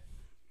 Yeah.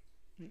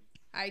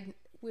 I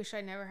wish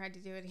I never had to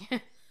do it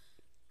again.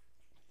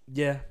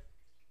 Yeah.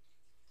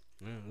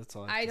 No, that's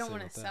all. I don't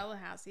want to sell a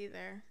house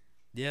either.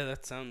 Yeah,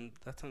 that sounds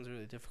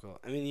really difficult.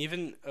 I mean,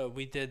 even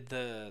we did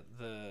the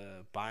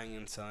buying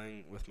and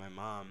selling with my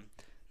mom.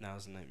 That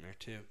was a nightmare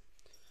too.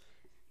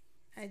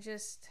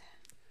 There's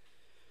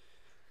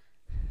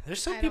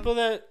some people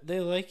that they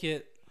like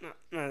it.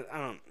 No, I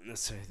don't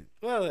necessarily.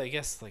 Well, I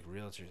guess like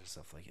realtors and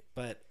stuff like it.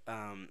 But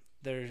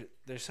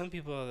there's some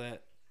people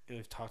that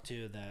we've talked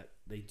to that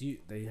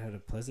they had a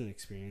pleasant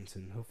experience,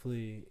 and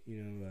hopefully we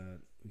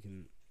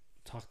can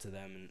talk to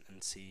them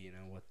and see, you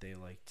know, what they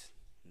liked.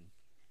 And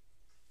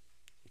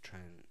try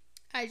and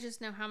I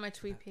just know how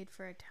much we paid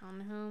for a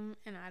townhome,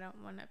 and I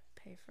don't want to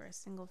pay for a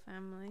single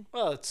family.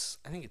 well,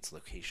 I think it's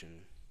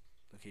location.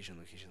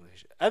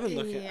 I've been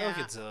looking. I look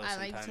at Zillow I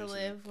like to sometimes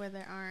live where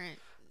there aren't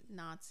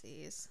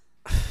Nazis.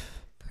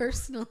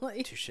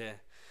 Personally. Touche.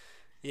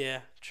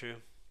 Yeah, true.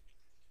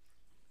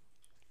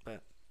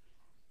 But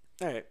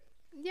all right.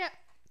 Yep.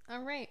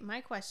 All right.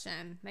 My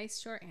question. Nice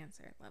short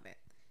answer. Love it.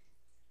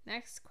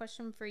 Next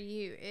question for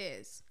you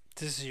is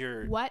This is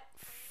your what?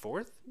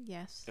 fourth?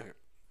 Yes. Okay.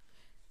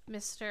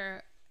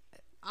 Mr.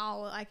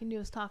 All I can do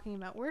is talking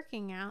about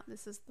working out.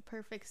 This is the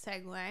perfect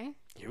segue.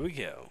 Here we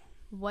go.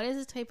 What is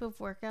a type of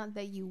workout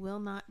that you will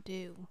not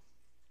do?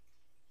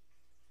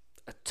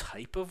 A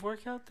type of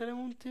workout that I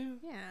won't do?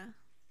 Yeah.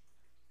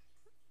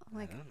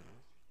 Like, I don't know.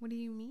 what do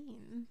you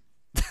mean?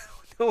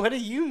 What do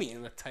you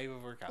mean, a type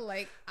of workout?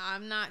 Like,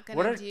 I'm not gonna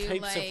What are do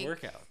types like of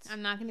workouts?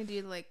 I'm not gonna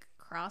do like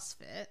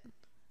CrossFit.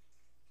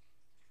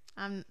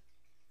 Don't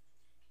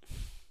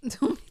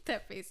make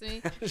that face at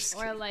me. Just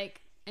Or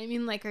like, I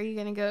mean, like, are you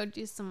gonna go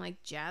do some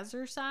like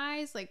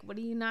jazzercise? Like, what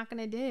are you not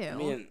gonna do? I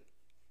mean,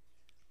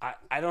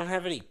 I don't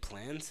have any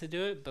plans to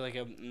do it, but like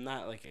I'm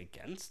not like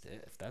against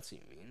it, if that's what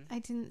you mean. I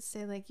didn't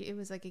say like it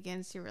was like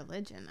against your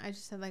religion. I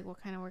just said like,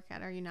 what kind of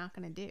workout are you not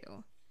gonna do?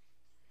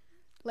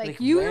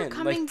 Like you are when?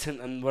 coming. Like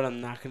and what I'm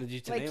not gonna do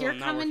today. Like when you're I'm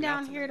not coming working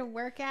out down here to tonight.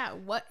 work out.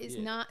 What is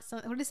Yeah.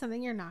 what is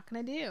something you're not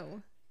gonna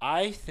do?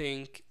 I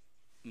think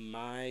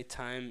my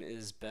time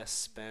is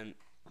best spent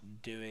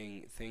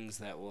doing things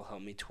that will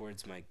help me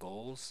towards my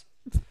goals,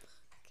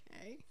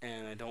 Okay.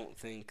 and I don't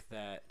think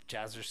that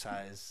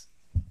jazzercise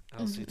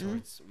helps me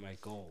towards my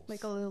goals.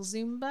 Like a little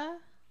Zumba.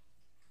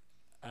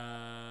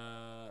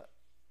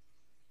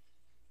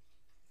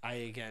 I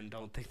again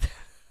don't think that.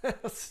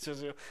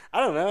 I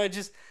don't know.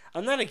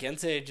 I'm not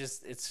against it.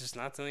 It's just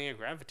not something I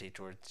gravitate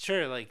towards.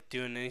 Sure, like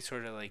doing any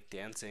sort of like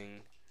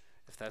dancing,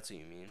 if that's what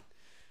you mean.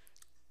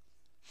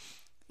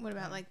 What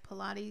about like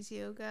Pilates,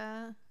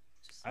 yoga?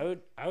 Just,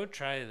 I would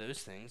try those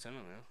things. I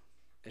don't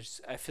know.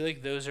 I feel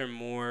like those are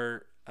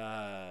more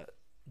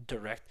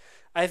direct.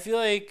 I feel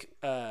like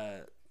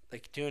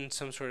doing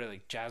some sort of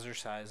like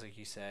jazzercise, like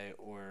you say,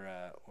 or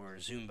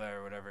Zumba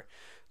or whatever.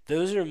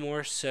 Those are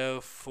more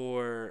so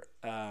for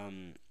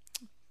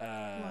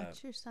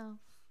watch yourself.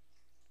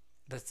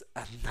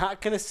 I'm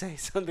not gonna say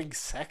something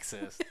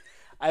sexist.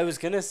 I was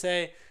gonna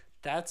say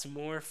that's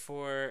more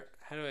for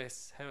how do I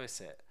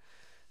say it?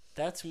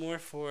 That's more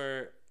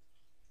for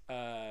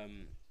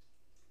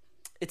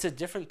it's a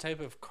different type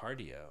of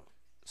cardio.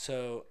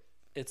 So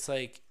it's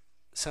like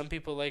some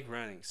people like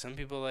running, some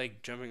people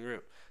like jumping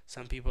rope,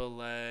 some people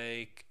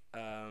like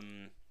let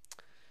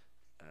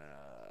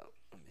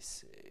me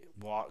see,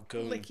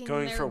 Licking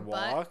going their for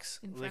butt walks,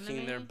 in front of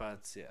licking their me?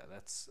 butts. Yeah,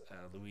 that's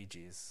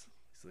Luigi's.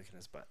 He's licking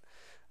his butt.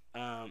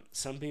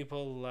 Some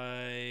people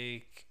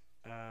like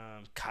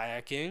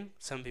kayaking.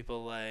 Some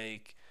people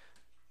like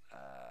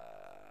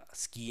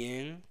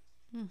skiing.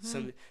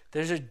 Mm-hmm.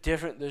 Those are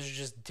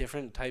just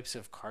different types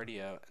of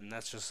cardio, and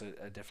that's just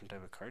a different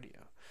type of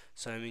cardio.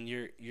 So I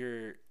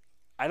mean,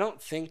 I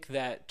don't think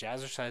that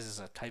jazzercise is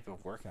a type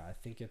of workout. I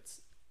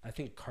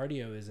think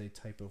cardio is a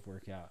type of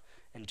workout,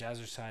 and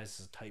jazzercise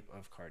is a type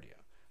of cardio.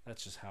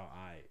 That's just how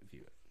I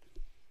view it.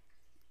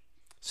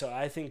 So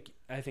I think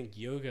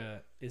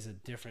yoga is a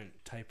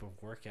different type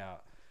of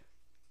workout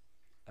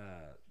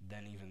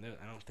than even though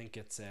I don't think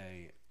it's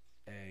a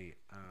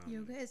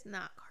Yoga is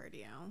not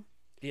cardio.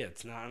 yeah,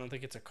 it's not. I don't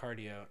think it's a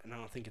cardio, and I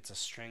don't think it's a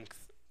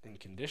strength and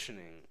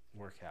conditioning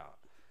workout.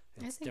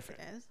 It's I think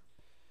different. it is.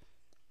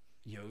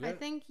 Yoga. I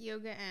think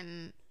yoga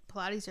and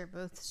Pilates are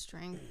both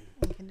strength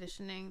and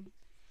conditioning.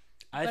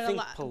 I but a think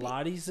lot-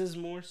 Pilates is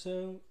more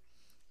so.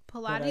 I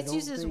Pilates don't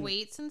uses think-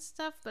 weights and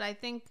stuff, but I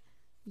think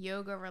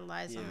yoga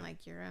relies on Yeah.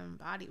 like your own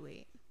body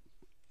weight,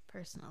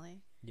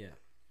 personally, Yeah.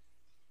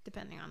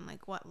 depending on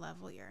like what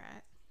level you're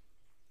at.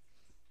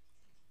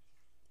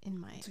 In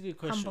my That's a good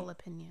question. humble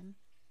opinion.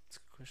 It's a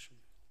good question.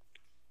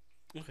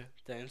 Okay,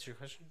 did I answer your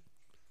question?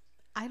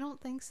 I don't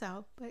think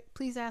so, but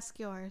please ask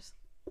yours.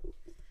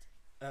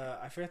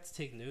 I forgot to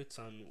take notes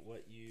on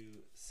what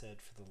you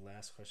said for the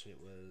last question. It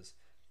was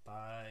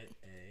buy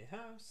a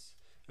house.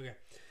 Okay.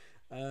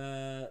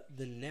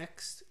 The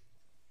next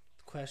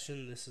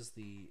question. This is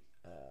the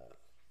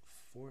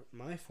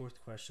my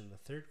fourth question. The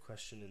third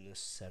question in this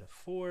set of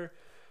 4.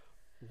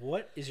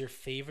 What is your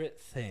favorite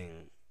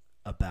thing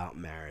about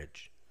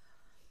marriage?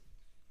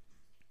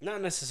 Not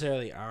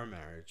necessarily our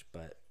marriage,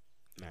 but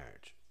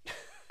marriage.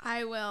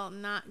 I will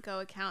not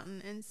go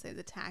accountant and say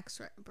the tax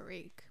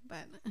break,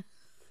 but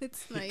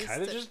it's nice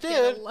kinda to just get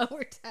did. a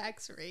lower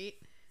tax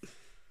rate.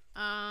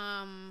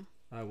 I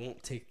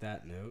won't take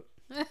that note.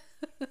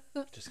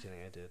 Just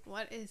kidding, I did.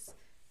 What is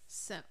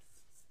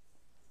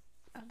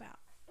about?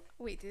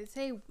 Wait, did it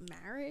say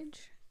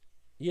marriage?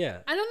 Yeah.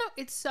 I don't know.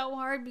 It's so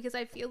hard because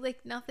I feel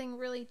like nothing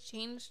really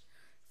changed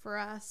for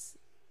us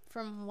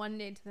from one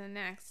day to the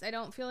next. I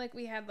don't feel like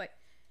we had like.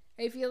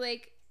 I feel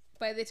like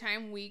by the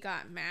time we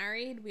got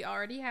married, we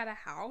already had a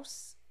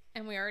house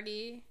and we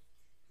already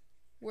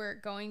were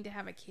going to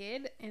have a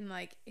kid, and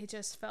like it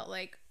just felt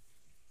like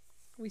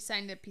we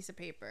signed a piece of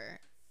paper.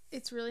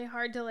 It's really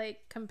hard to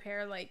like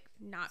compare like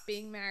not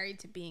being married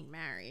to being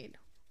married.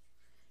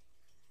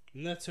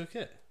 And that's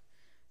okay.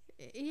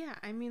 Yeah,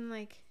 I mean,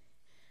 like,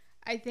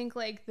 I think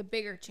like the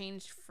bigger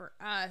change for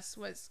us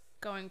was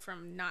going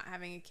from not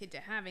having a kid to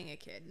having a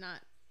kid,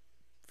 not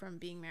from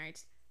being married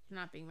to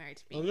not being married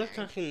to being I'm not married.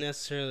 talking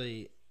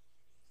necessarily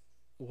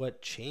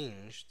what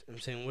changed. I'm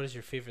saying, what is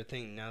your favorite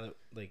thing now that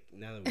we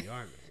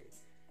are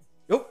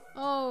married?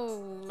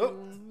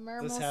 Oh,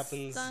 this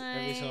happens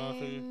every so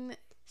often.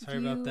 Sorry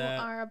about that.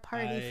 You are a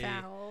party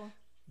foul.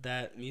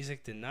 That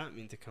music did not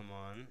mean to come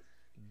on.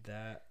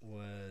 That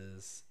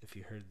was, if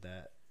you heard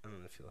that, I don't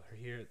know if you'll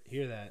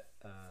hear that.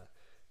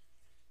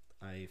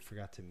 I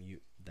forgot to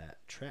mute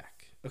that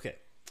track. Okay.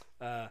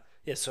 Yeah.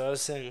 So I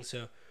was saying.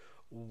 So,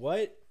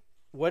 what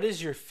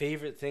is your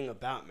favorite thing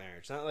about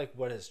marriage? Not like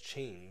what has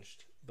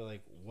changed, but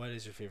like what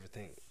is your favorite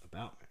thing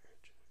about marriage?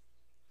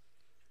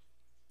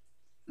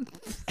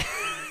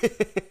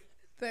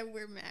 That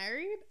we're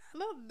married? I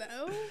don't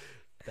know.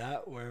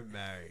 That we're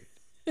married.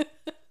 I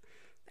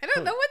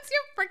don't know. What's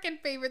your freaking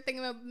favorite thing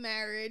about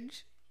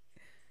marriage?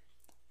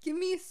 Give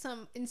me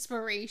some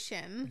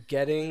inspiration.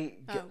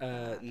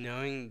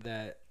 Knowing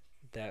that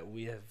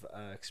we have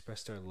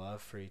expressed our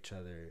love for each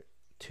other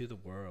to the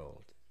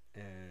world,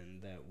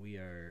 and that we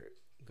are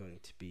going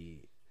to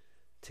be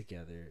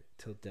together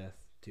till death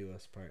do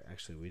us part.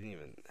 Actually, we didn't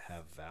even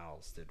have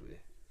vows, did we?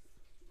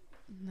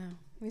 No,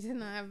 we did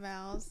not have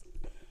vows.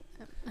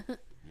 No, I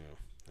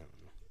don't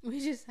know. We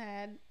just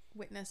had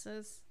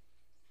witnesses.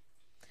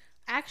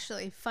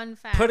 Actually, fun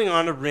fact. Putting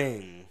on a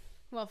ring.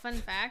 Well, fun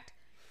fact.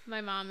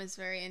 My mom is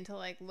very into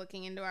like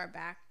looking into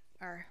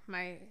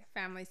my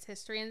family's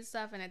history and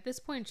stuff, and at this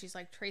point she's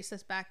like traced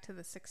us back to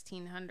the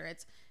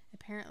 1600s.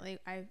 Apparently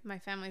my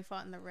family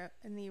fought in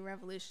the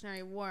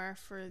Revolutionary War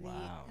for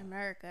the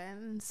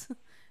Americans.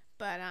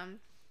 But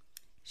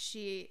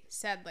she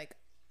said like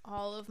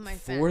all of my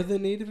for the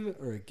Native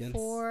or against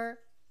for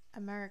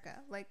America,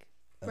 like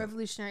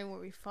Revolutionary War,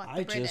 we fought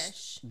the British.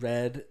 Just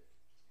read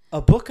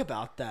a book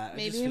about that.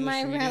 Maybe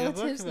my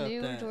relatives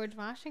knew George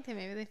Washington.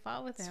 Maybe they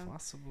fought with him. It's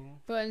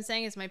possible. But what I'm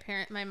saying is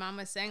my mom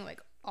was saying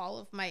like all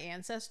of my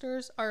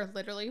ancestors are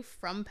literally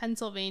from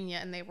Pennsylvania,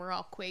 and they were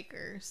all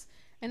Quakers.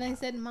 And I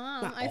said,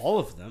 Mom, Not all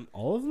of them.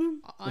 All of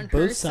them? On both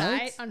her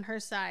sides? side, on her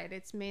side,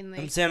 it's mainly.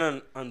 I'm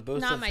saying on both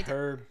Not of my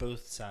her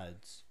both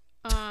sides.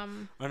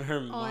 On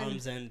her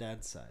mom's and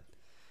dad's side.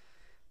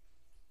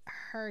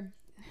 Her.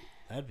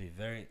 That'd be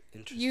very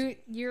interesting.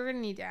 You're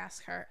gonna need to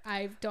ask her.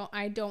 I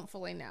don't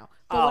fully know.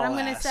 But I'll what I'm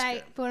gonna ask say,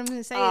 her. what I'm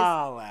gonna say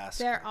I'll is ask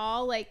they're her.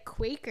 all like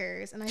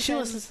Quakers, and She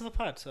listens to the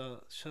pod,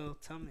 so she'll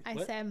tell me. I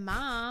What? said,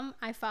 Mom,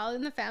 I followed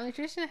in the family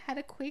tradition. I had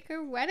a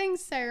Quaker wedding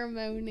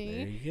ceremony.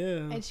 There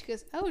you go. And she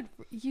goes, oh,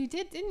 you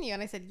did, didn't you?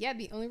 And I said, yeah,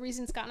 the only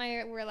reason Scott and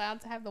I were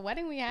allowed to have the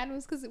wedding we had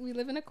was because we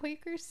live in a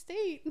Quaker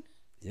state.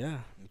 Yeah,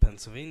 in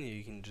Pennsylvania,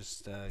 you can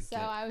just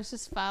I was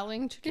just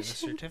following get a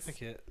traditions.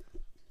 certificate.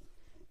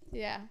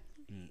 Yeah.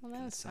 Well, that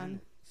and was sign fun.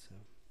 it,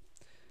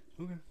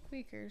 so. Okay.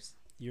 Quakers.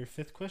 Your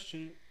fifth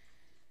question.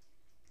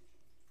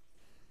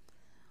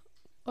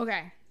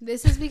 Okay.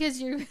 This is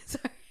because you're...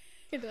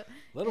 Sorry.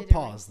 Little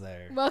pause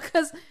there. Well,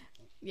 because...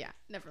 Yeah,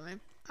 never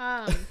mind.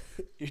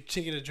 You're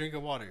taking a drink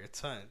of water.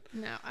 It's fine.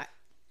 No,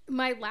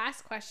 my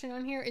last question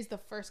on here is the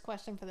first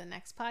question for the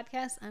next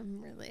podcast.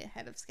 I'm really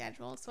ahead of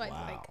schedule, so I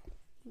like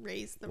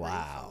raise the roof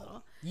a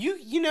little.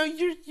 You know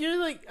you're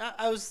like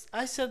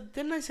I said,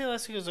 didn't I say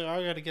last week I was like,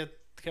 I gotta get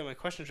my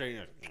questions right.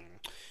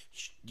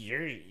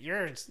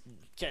 You're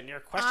getting your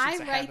questions I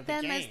ahead write of the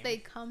them game. as they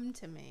come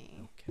to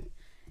me. Okay.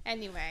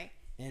 Anyway,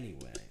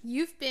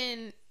 You've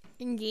been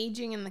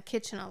engaging in the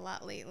kitchen a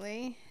lot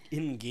lately.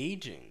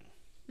 Engaging.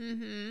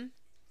 Mm-hmm.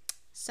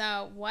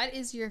 So, what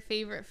is your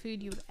favorite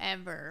food you've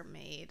ever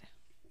made?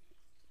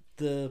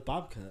 The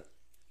Bobcat.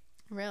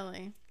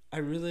 Really? I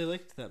really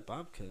liked that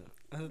Bobcat.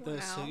 I thought that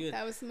was so good.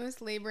 That was the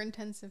most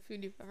labor-intensive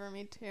food you've ever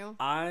made, too.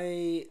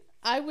 I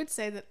would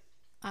say that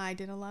I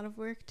did a lot of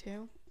work,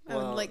 too. I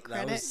would like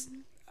credit. That was,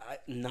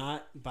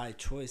 not by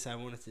choice. I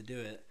wanted to do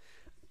it.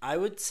 I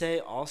would say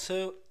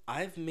also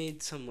I've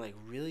made some like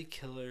really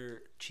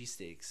killer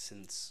cheesesteaks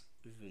since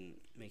we've been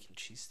making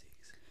cheesesteaks.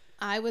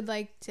 I would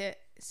like to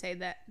say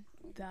that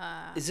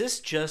Is this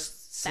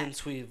just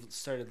since we've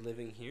started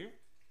living here?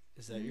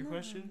 Is that your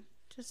question?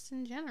 Just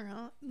in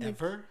general.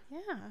 Ever?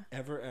 Yeah.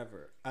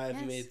 Ever.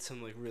 I've made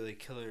some like really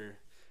killer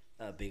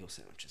bagel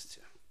sandwiches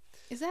too.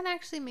 Is that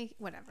actually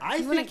whatever?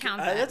 I want to think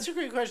count that. That's a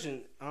great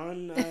question.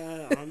 On the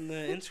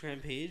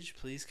Instagram page,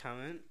 please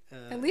comment.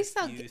 At least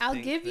I'll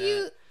give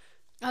you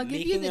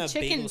the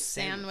chicken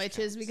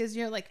sandwiches because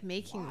you're like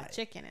making the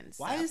chicken and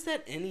stuff. Why is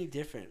that any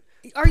different?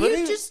 Are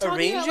you just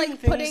talking about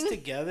like putting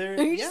together?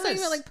 Are you just talking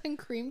about like putting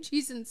cream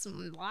cheese and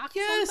some lox?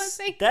 Yes,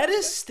 that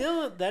is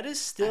still.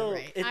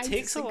 Right, it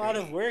takes a lot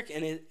of work,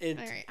 and it.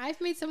 All right,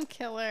 I've made some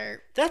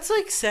killer. That's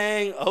like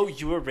saying, "Oh,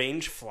 you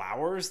arrange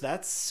flowers."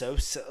 That's so.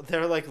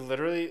 They're like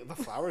literally the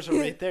flowers are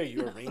right there.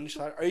 You arrange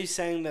flowers. Are you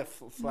saying that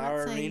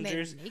flower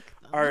arrangers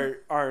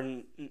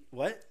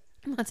what?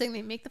 I'm not saying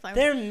they make the flowers.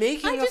 They're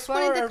making I a just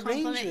flower wanted to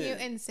compliment arrangement.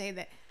 you and say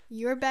that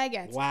your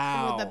baguettes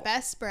Wow. were the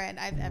best bread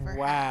I've ever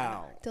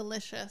Wow. had.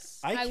 Delicious.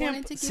 I can't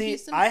wanted to give see. you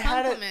some I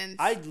had it.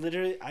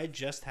 compliments. I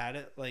just had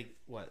it like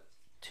what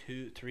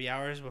 2-3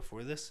 hours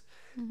before this.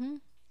 Mm-hmm.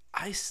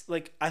 I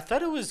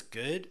thought it was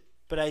good,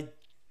 but I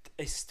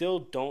still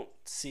don't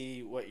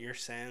see what you're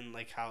saying.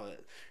 Like how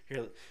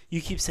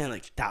you keep saying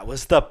like that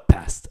was the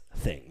best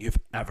thing you've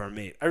ever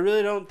made. I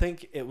really don't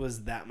think it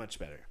was that much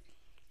better.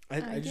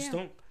 I just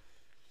don't.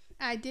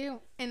 I do,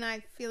 and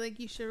I feel like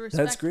you should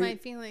respect my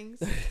great.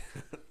 feelings.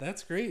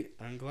 That's great.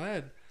 I'm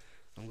glad.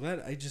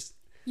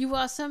 You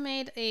also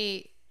made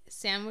a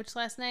sandwich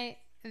last night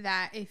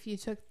that if you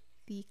took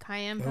the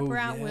cayenne pepper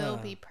out will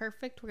yeah. be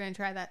perfect. We're gonna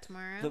try that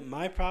tomorrow.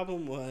 My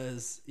problem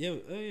was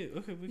okay. We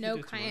No can do it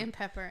tomorrow. cayenne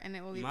pepper, and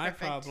it will be My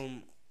perfect.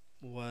 problem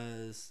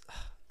was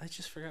I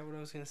just forgot what I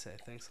was gonna say.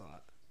 Thanks a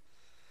lot.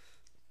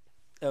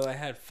 Oh, I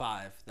had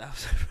 5. That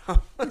was my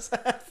problem. I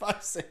had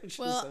 5 sandwiches.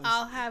 Well,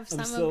 I'll have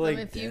some of still, them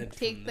like, if you dead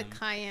take from the them.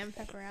 cayenne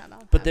pepper out. I'll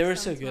But have they were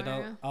some so good.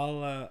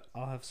 tomorrow.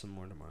 I'll have some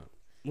more tomorrow.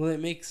 Well,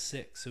 it makes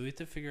 6, so we have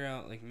to figure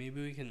out like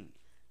maybe we can.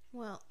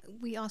 Well,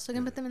 we also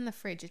can put them in the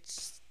fridge.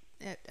 It's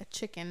a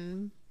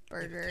chicken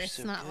burger. they're It's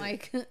so not good.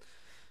 like you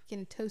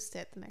can toast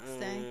it the next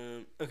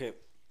day. Okay,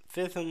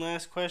 5th and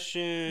last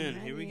question.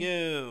 Here we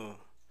Alrighty.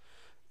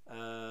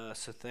 go.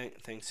 So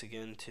thanks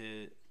again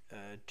to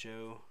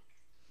Joe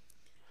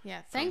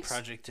Yeah, from thanks.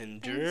 Project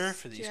Endure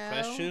Thanks, for these Joe.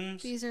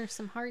 questions. These are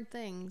some hard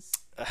things.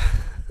 Are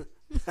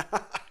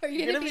Are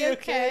you gonna be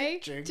okay?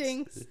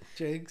 Jinx?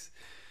 Jinx.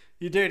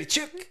 You dirty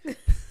chook.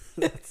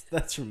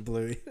 that's from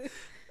Bluey.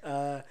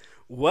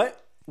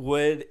 What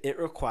would it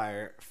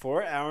require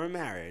for our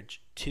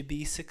marriage to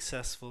be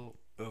successful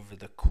over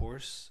the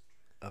course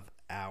of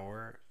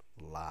our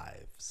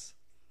lives?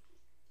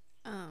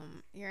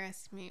 You're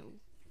asking me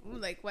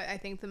like what I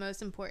think the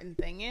most important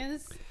thing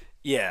is.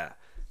 Yeah.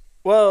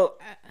 Well,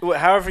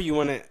 however you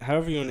want to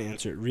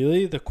answer it.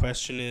 Really, the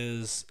question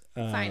is,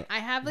 Fine, I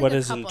have like what a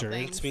does couple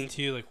endurance things. mean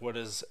to you? Like, what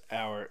is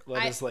I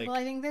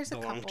think there's the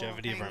a couple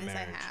longevity of our things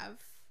marriage? I have.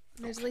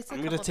 There's at least a I'm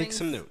couple gonna take things.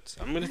 some notes.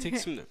 I'm gonna take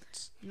some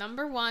notes.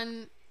 Number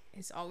one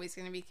is always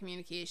going to be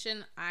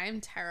communication. I'm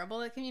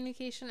terrible at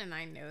communication, and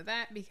I know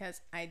that because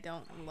I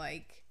don't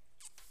like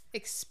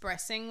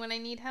expressing when I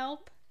need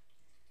help.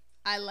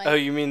 I like Oh,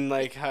 you mean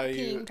like how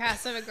being you?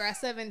 passive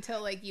aggressive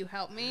until like you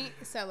help me.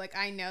 So like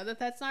I know that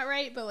that's not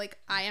right, but like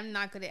I am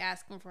not good at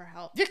asking for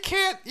help. You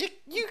can't.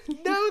 You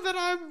know that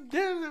I'm.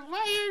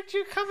 Why aren't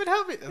you come and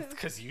help me?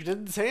 Because you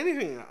didn't say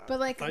anything. But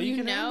like Thought you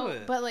could handle know,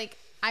 it. but like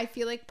I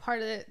feel like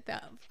part of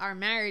our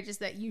marriage is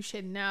that you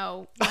should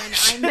know when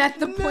I'm at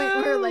the point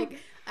where like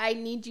I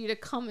need you to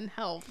come and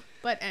help.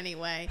 But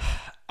anyway,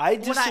 I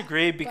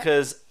disagree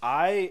because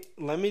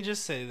let me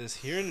just say this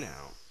here and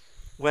now.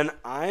 When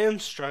I am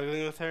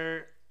struggling with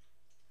her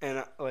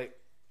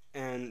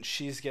and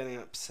she's getting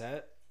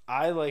upset,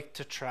 I like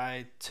to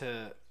try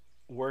to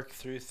work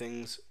through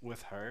things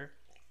with her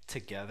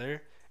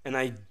together, and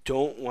I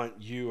don't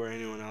want you or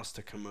anyone else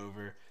to come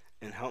over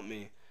and help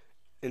me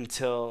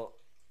until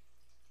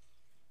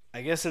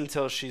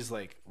she's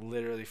like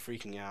literally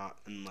freaking out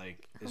and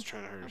like is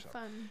trying to hurt herself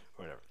fun.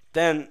 or whatever.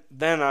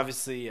 Then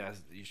obviously, yeah,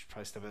 you should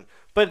probably step in.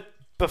 But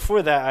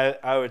before that,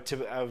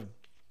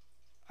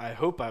 I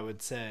hope I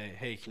would say,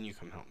 hey, can you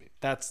come help me?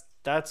 That's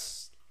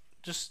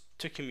just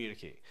to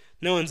communicate.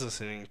 No one's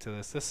listening to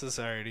this. This is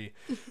already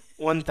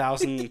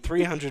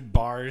 1,300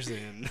 bars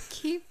in.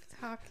 Keep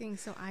talking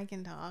so I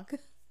can talk.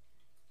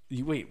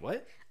 Wait,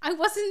 what? I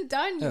wasn't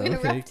done. You Okay,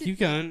 interrupted. keep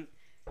going.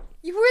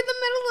 You were in the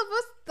middle of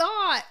a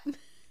thought.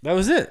 That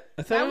was it.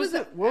 I thought That it was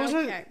was it. What was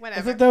okay, it? I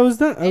whatever. thought that was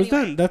done. I was Anyway,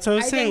 done. That's what I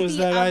was saying. think Was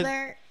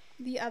that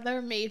the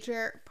other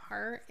major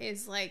part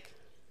is like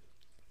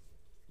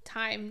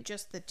time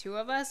just the two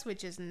of us,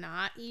 which is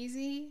not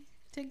easy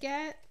to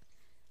get.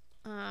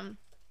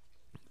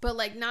 But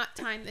like not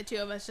time the two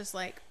of us, just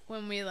like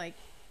when we like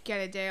get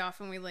a day off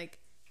and we like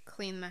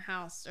clean the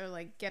house or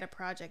like get a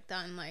project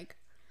done, like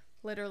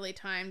literally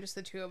time just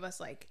the two of us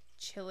like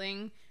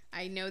chilling.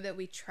 I know that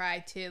we try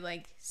to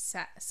like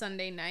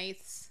Sunday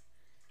nights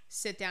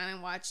sit down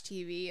and watch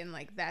TV, and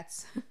like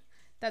that's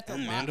a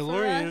And lot for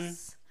Mandalorian.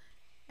 us.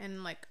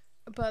 And like,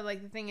 but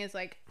like the thing is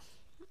like,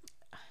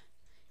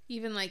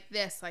 even like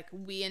this, like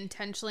we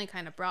intentionally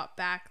kind of brought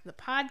back the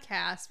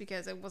podcast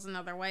because it was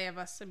another way of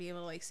us to be able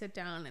to like sit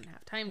down and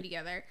have time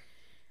together.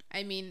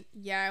 I mean,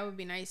 yeah, it would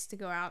be nice to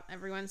go out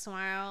every once in a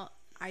while.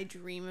 I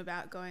dream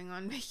about going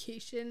on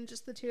vacation,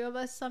 just the two of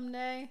us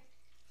someday.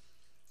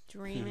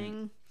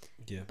 Dreaming.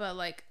 Yeah. But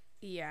like,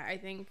 yeah, I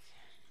think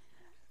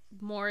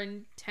more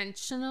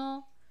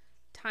intentional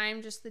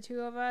time, just the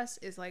two of us,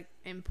 is like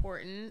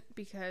important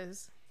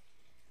because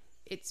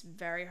it's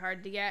very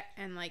hard to get.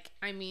 And like,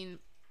 I mean,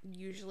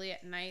 usually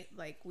at night,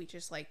 like we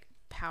just like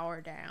power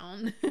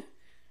down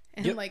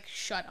and like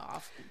shut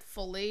off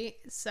fully.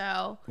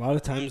 So a lot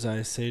of times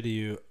I say to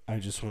you, I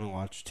just want to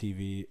watch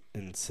TV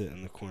and sit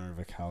in the corner of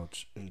a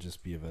couch and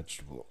just be a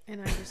vegetable.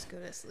 and I just go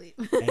to sleep.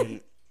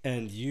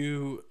 and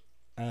you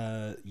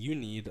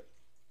need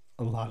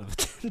a lot of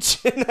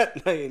attention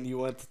at night, and you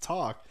want to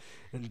talk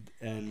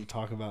and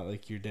talk about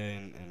like your day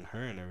and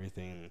her and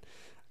everything. And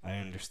I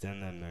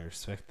understand that and I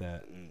respect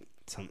that. And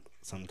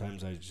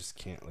sometimes I just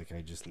can't. Like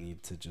I just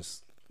need to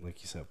just,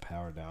 like you said,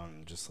 power down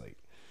and just like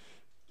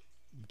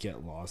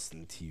get lost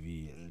in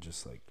TV and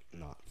just like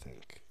not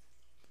think,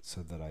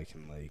 so that I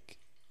can like,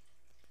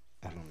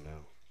 I don't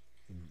know,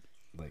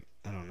 like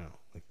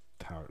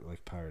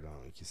power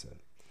down, like you said.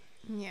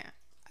 Yeah.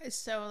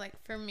 So like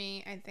for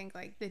me, I think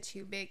like the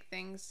two big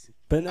things.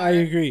 But I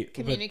agree.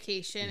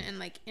 Communication and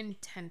like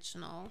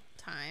intentional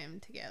time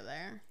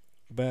together.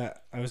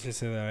 But I was gonna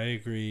say that I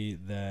agree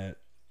that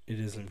it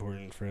is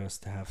important for us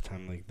to have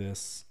time like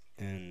this,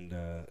 and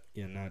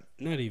not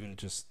even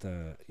just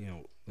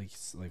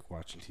like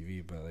watching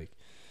TV, but like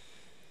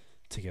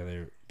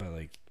together, but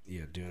like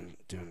doing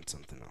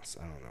something else.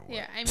 I don't know what.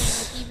 Yeah, I mean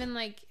even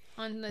like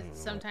on the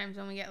sometimes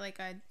when we get like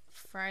a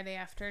Friday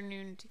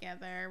afternoon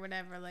together or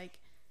whatever, like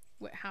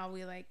how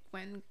we like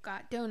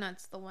got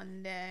donuts the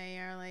one day,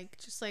 or like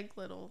just like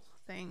little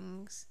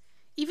things,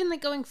 even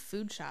like going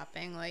food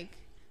shopping, like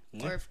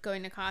or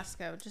going to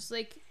Costco, just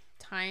like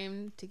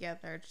time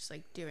together, just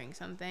like doing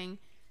something.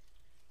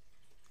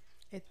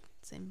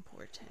 It's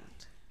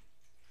important.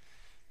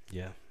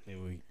 Yeah,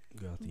 maybe we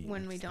go out to eat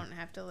when we time. don't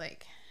have to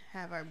like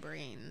have our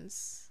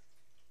brains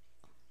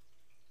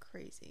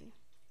crazy.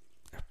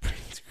 Our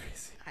brain's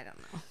crazy. I don't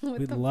know.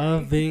 We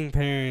love being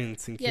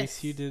parents. In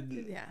case you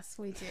didn't. Yes,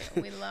 we do.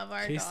 We love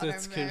our case daughter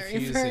that's very,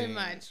 confusing, very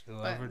much. we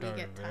love But our we daughter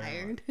get very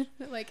tired,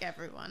 like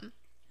everyone.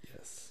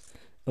 Yes.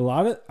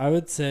 I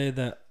would say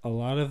that a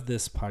lot of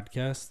this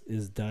podcast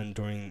is done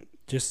during,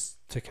 just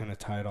to kind of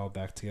tie it all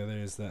back together,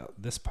 is that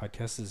this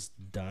podcast is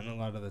done a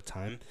lot of the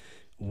time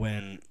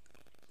when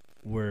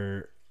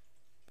we're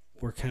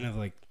kind of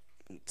like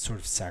sort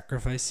of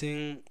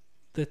sacrificing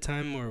the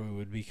time where we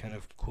would be kind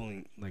of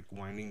cooling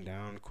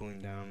down,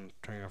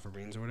 turning off our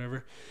brains or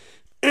whatever.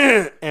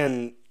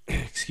 And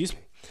excuse me.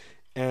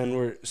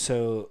 And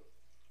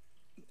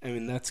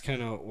that's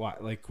kind of why,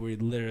 like, we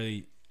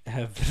literally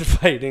have been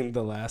fighting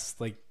the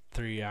last like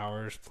 3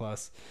 hours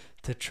plus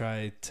to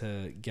try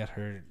to get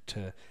her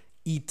to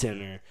eat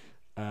dinner,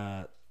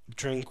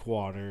 drink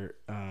water,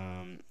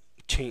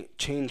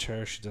 change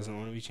her. She doesn't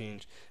want to be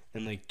changed,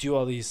 and like do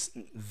all these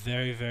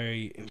very,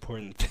 very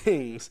important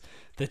things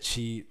that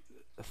she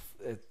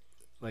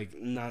like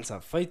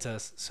nonstop fights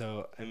us.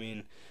 So I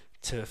mean,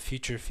 to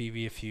future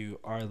Phoebe, if you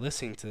are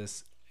listening to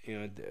this,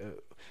 we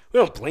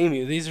don't blame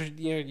you. These are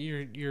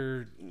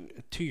you're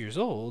 2 years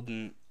old,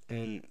 and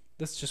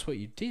that's just what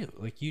you do.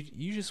 Like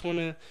you just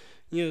want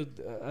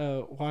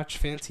to watch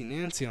Fancy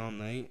Nancy all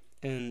night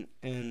and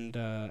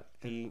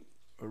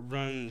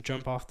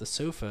jump off the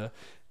sofa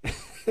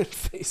and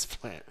face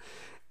plant,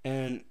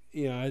 and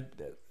and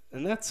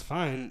that's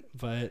fine.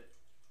 But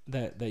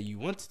that you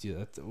want to do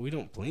that, we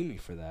don't blame you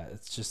for that.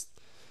 It's just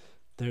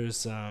there are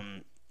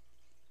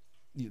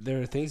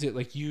things that,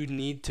 like, you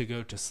need to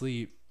go to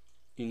sleep,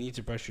 you need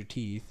to brush your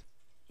teeth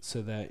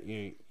so that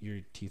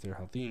your teeth are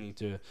healthy, you need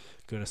to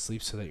go to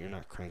sleep so that you're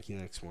not cranky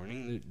the next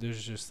morning.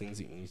 There's just things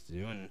that you need to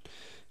do,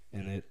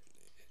 and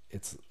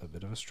it's a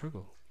bit of a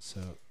struggle. So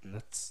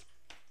that's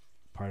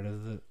part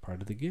of the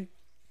gig.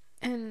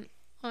 And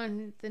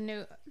on the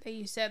note that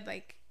you said,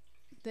 like,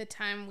 the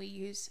time we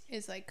use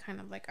is like kind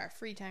of like our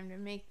free time to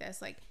make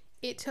this, like,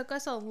 it took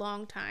us a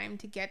long time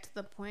to get to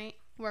the point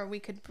where we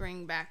could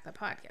bring back the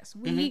podcast.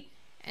 We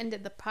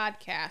ended the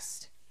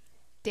podcast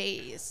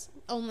days,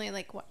 only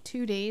like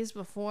 2 days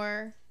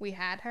before we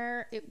had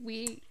her.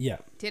 We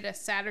did a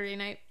Saturday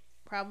night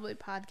probably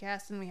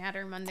podcast, and we had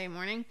her Monday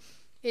morning.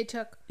 It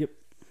took a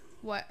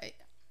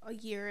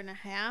year and a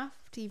half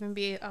to even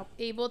be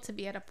able to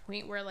be at a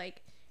point where,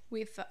 like,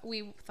 we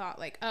thought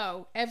like,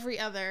 oh, every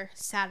other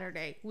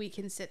Saturday we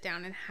can sit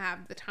down and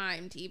have the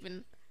time to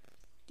even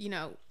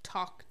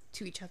talk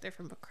to each other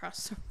from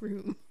across the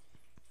room.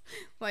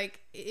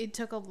 Like, it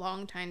took a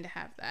long time to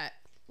have that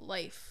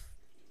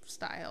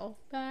lifestyle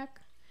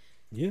back.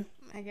 Yeah,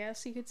 I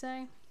guess you could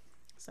say.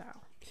 So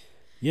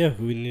yeah,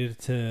 we needed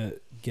to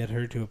get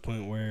her to a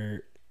point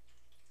where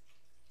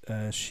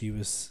she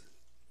was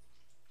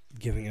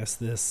giving us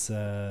this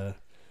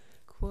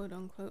quote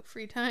unquote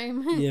free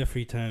time. Yeah,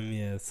 free time.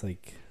 Yeah, it's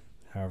like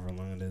however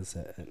long it is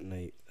at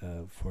night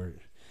before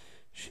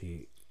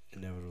she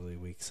inevitably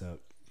wakes up.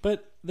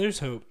 But there's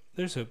hope.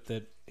 There's hope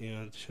that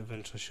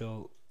eventually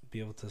she'll be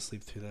able to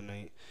sleep through the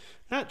night.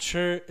 Not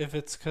sure if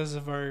it's because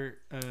of our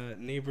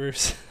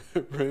neighbor's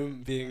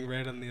room being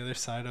right on the other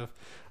side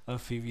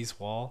of Phoebe's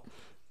wall.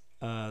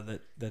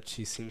 That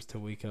she seems to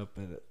wake up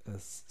at a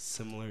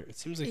similar. It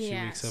seems like she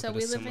wakes up at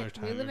a similar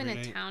time. We live in a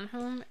night.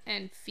 townhome,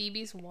 and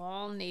Phoebe's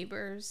wall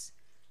neighbors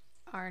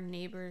are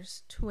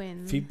neighbors'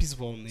 twin. Phoebe's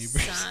wall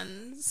neighbors.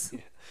 Sons. Yeah.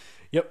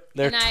 Yep,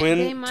 they're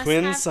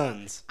twin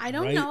sons. I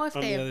don't know if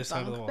they have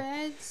bunk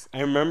beds.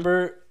 I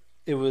remember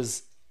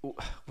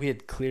we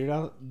had cleared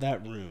out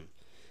that room,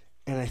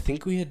 and I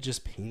think we had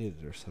just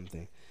painted it or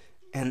something,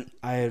 and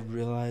I had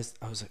realized,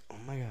 I was like, oh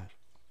my god,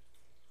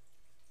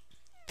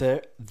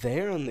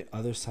 they're on the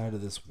other side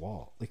of this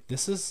wall. Like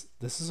this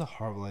is a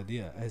horrible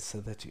idea. I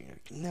said that to you. You're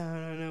like,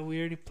 no, we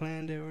already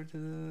planned it.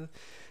 And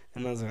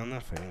I was like, I'm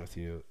not fighting with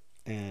you.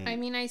 And I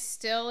mean, I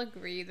still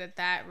agree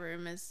that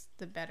room is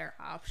the better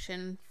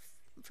option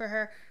for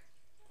her.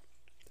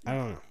 I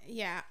don't know.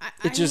 Yeah,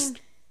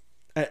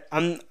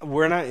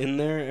 we're not in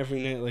there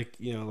every night, like,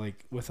 you know,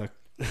 like with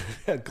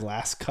a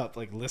glass cup,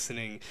 like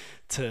listening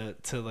to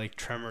like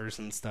tremors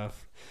and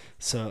stuff.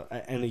 So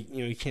and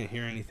you know, you can't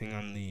hear anything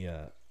on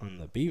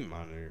the baby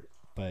monitor,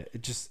 but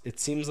it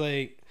seems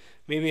like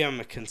maybe I'm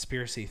a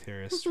conspiracy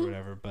theorist or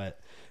whatever, but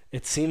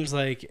it seems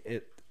like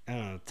it, I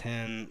don't know,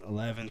 10,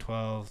 11,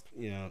 12,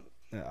 you know,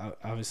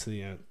 obviously,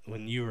 you know,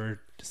 when you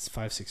were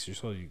 5, 6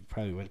 years old, you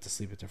probably went to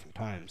sleep at different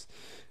times,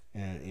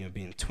 and, you know,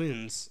 being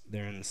twins,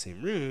 they're in the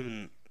same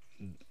room,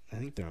 and I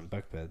think they're on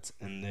bunk beds,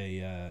 and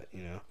they,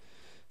 you know,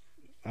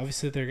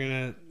 obviously they're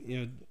gonna, you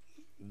know,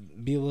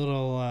 be a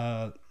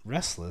little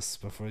restless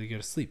before they go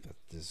to sleep.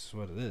 This is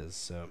what it is.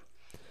 So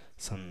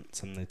some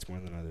nights more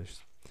than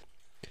others.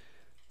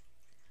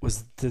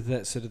 Did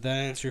that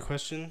answer your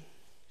question?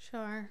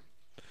 Sure.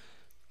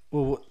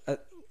 Well,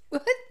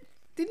 What?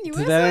 Didn't you?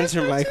 Did that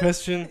answer my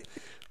question?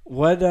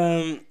 What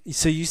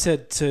so you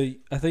said,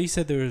 I thought you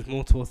said there was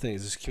multiple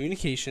things. There's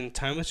communication,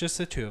 time with just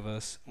the two of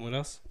us. What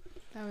else?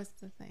 That was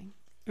the thing.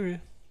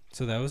 Okay.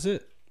 So that was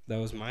it. That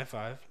was my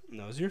 5, and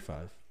that was your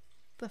 5.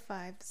 The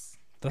 5s.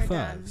 The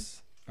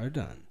 5s are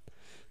done.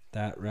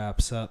 That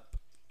wraps up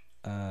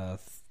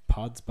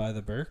Pods by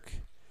the Burke,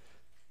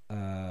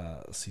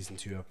 season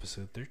 2,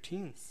 episode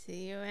 13.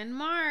 See you in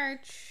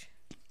March.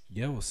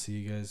 Yeah, we'll see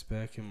you guys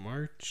back in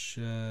March,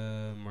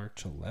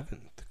 March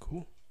 11th.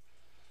 Cool.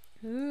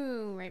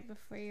 Ooh, right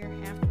before your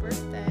half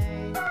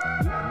birthday.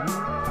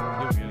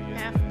 Yeah, we gotta get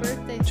Half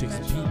birthday Chicks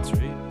and special. Pete's,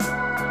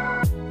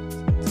 right?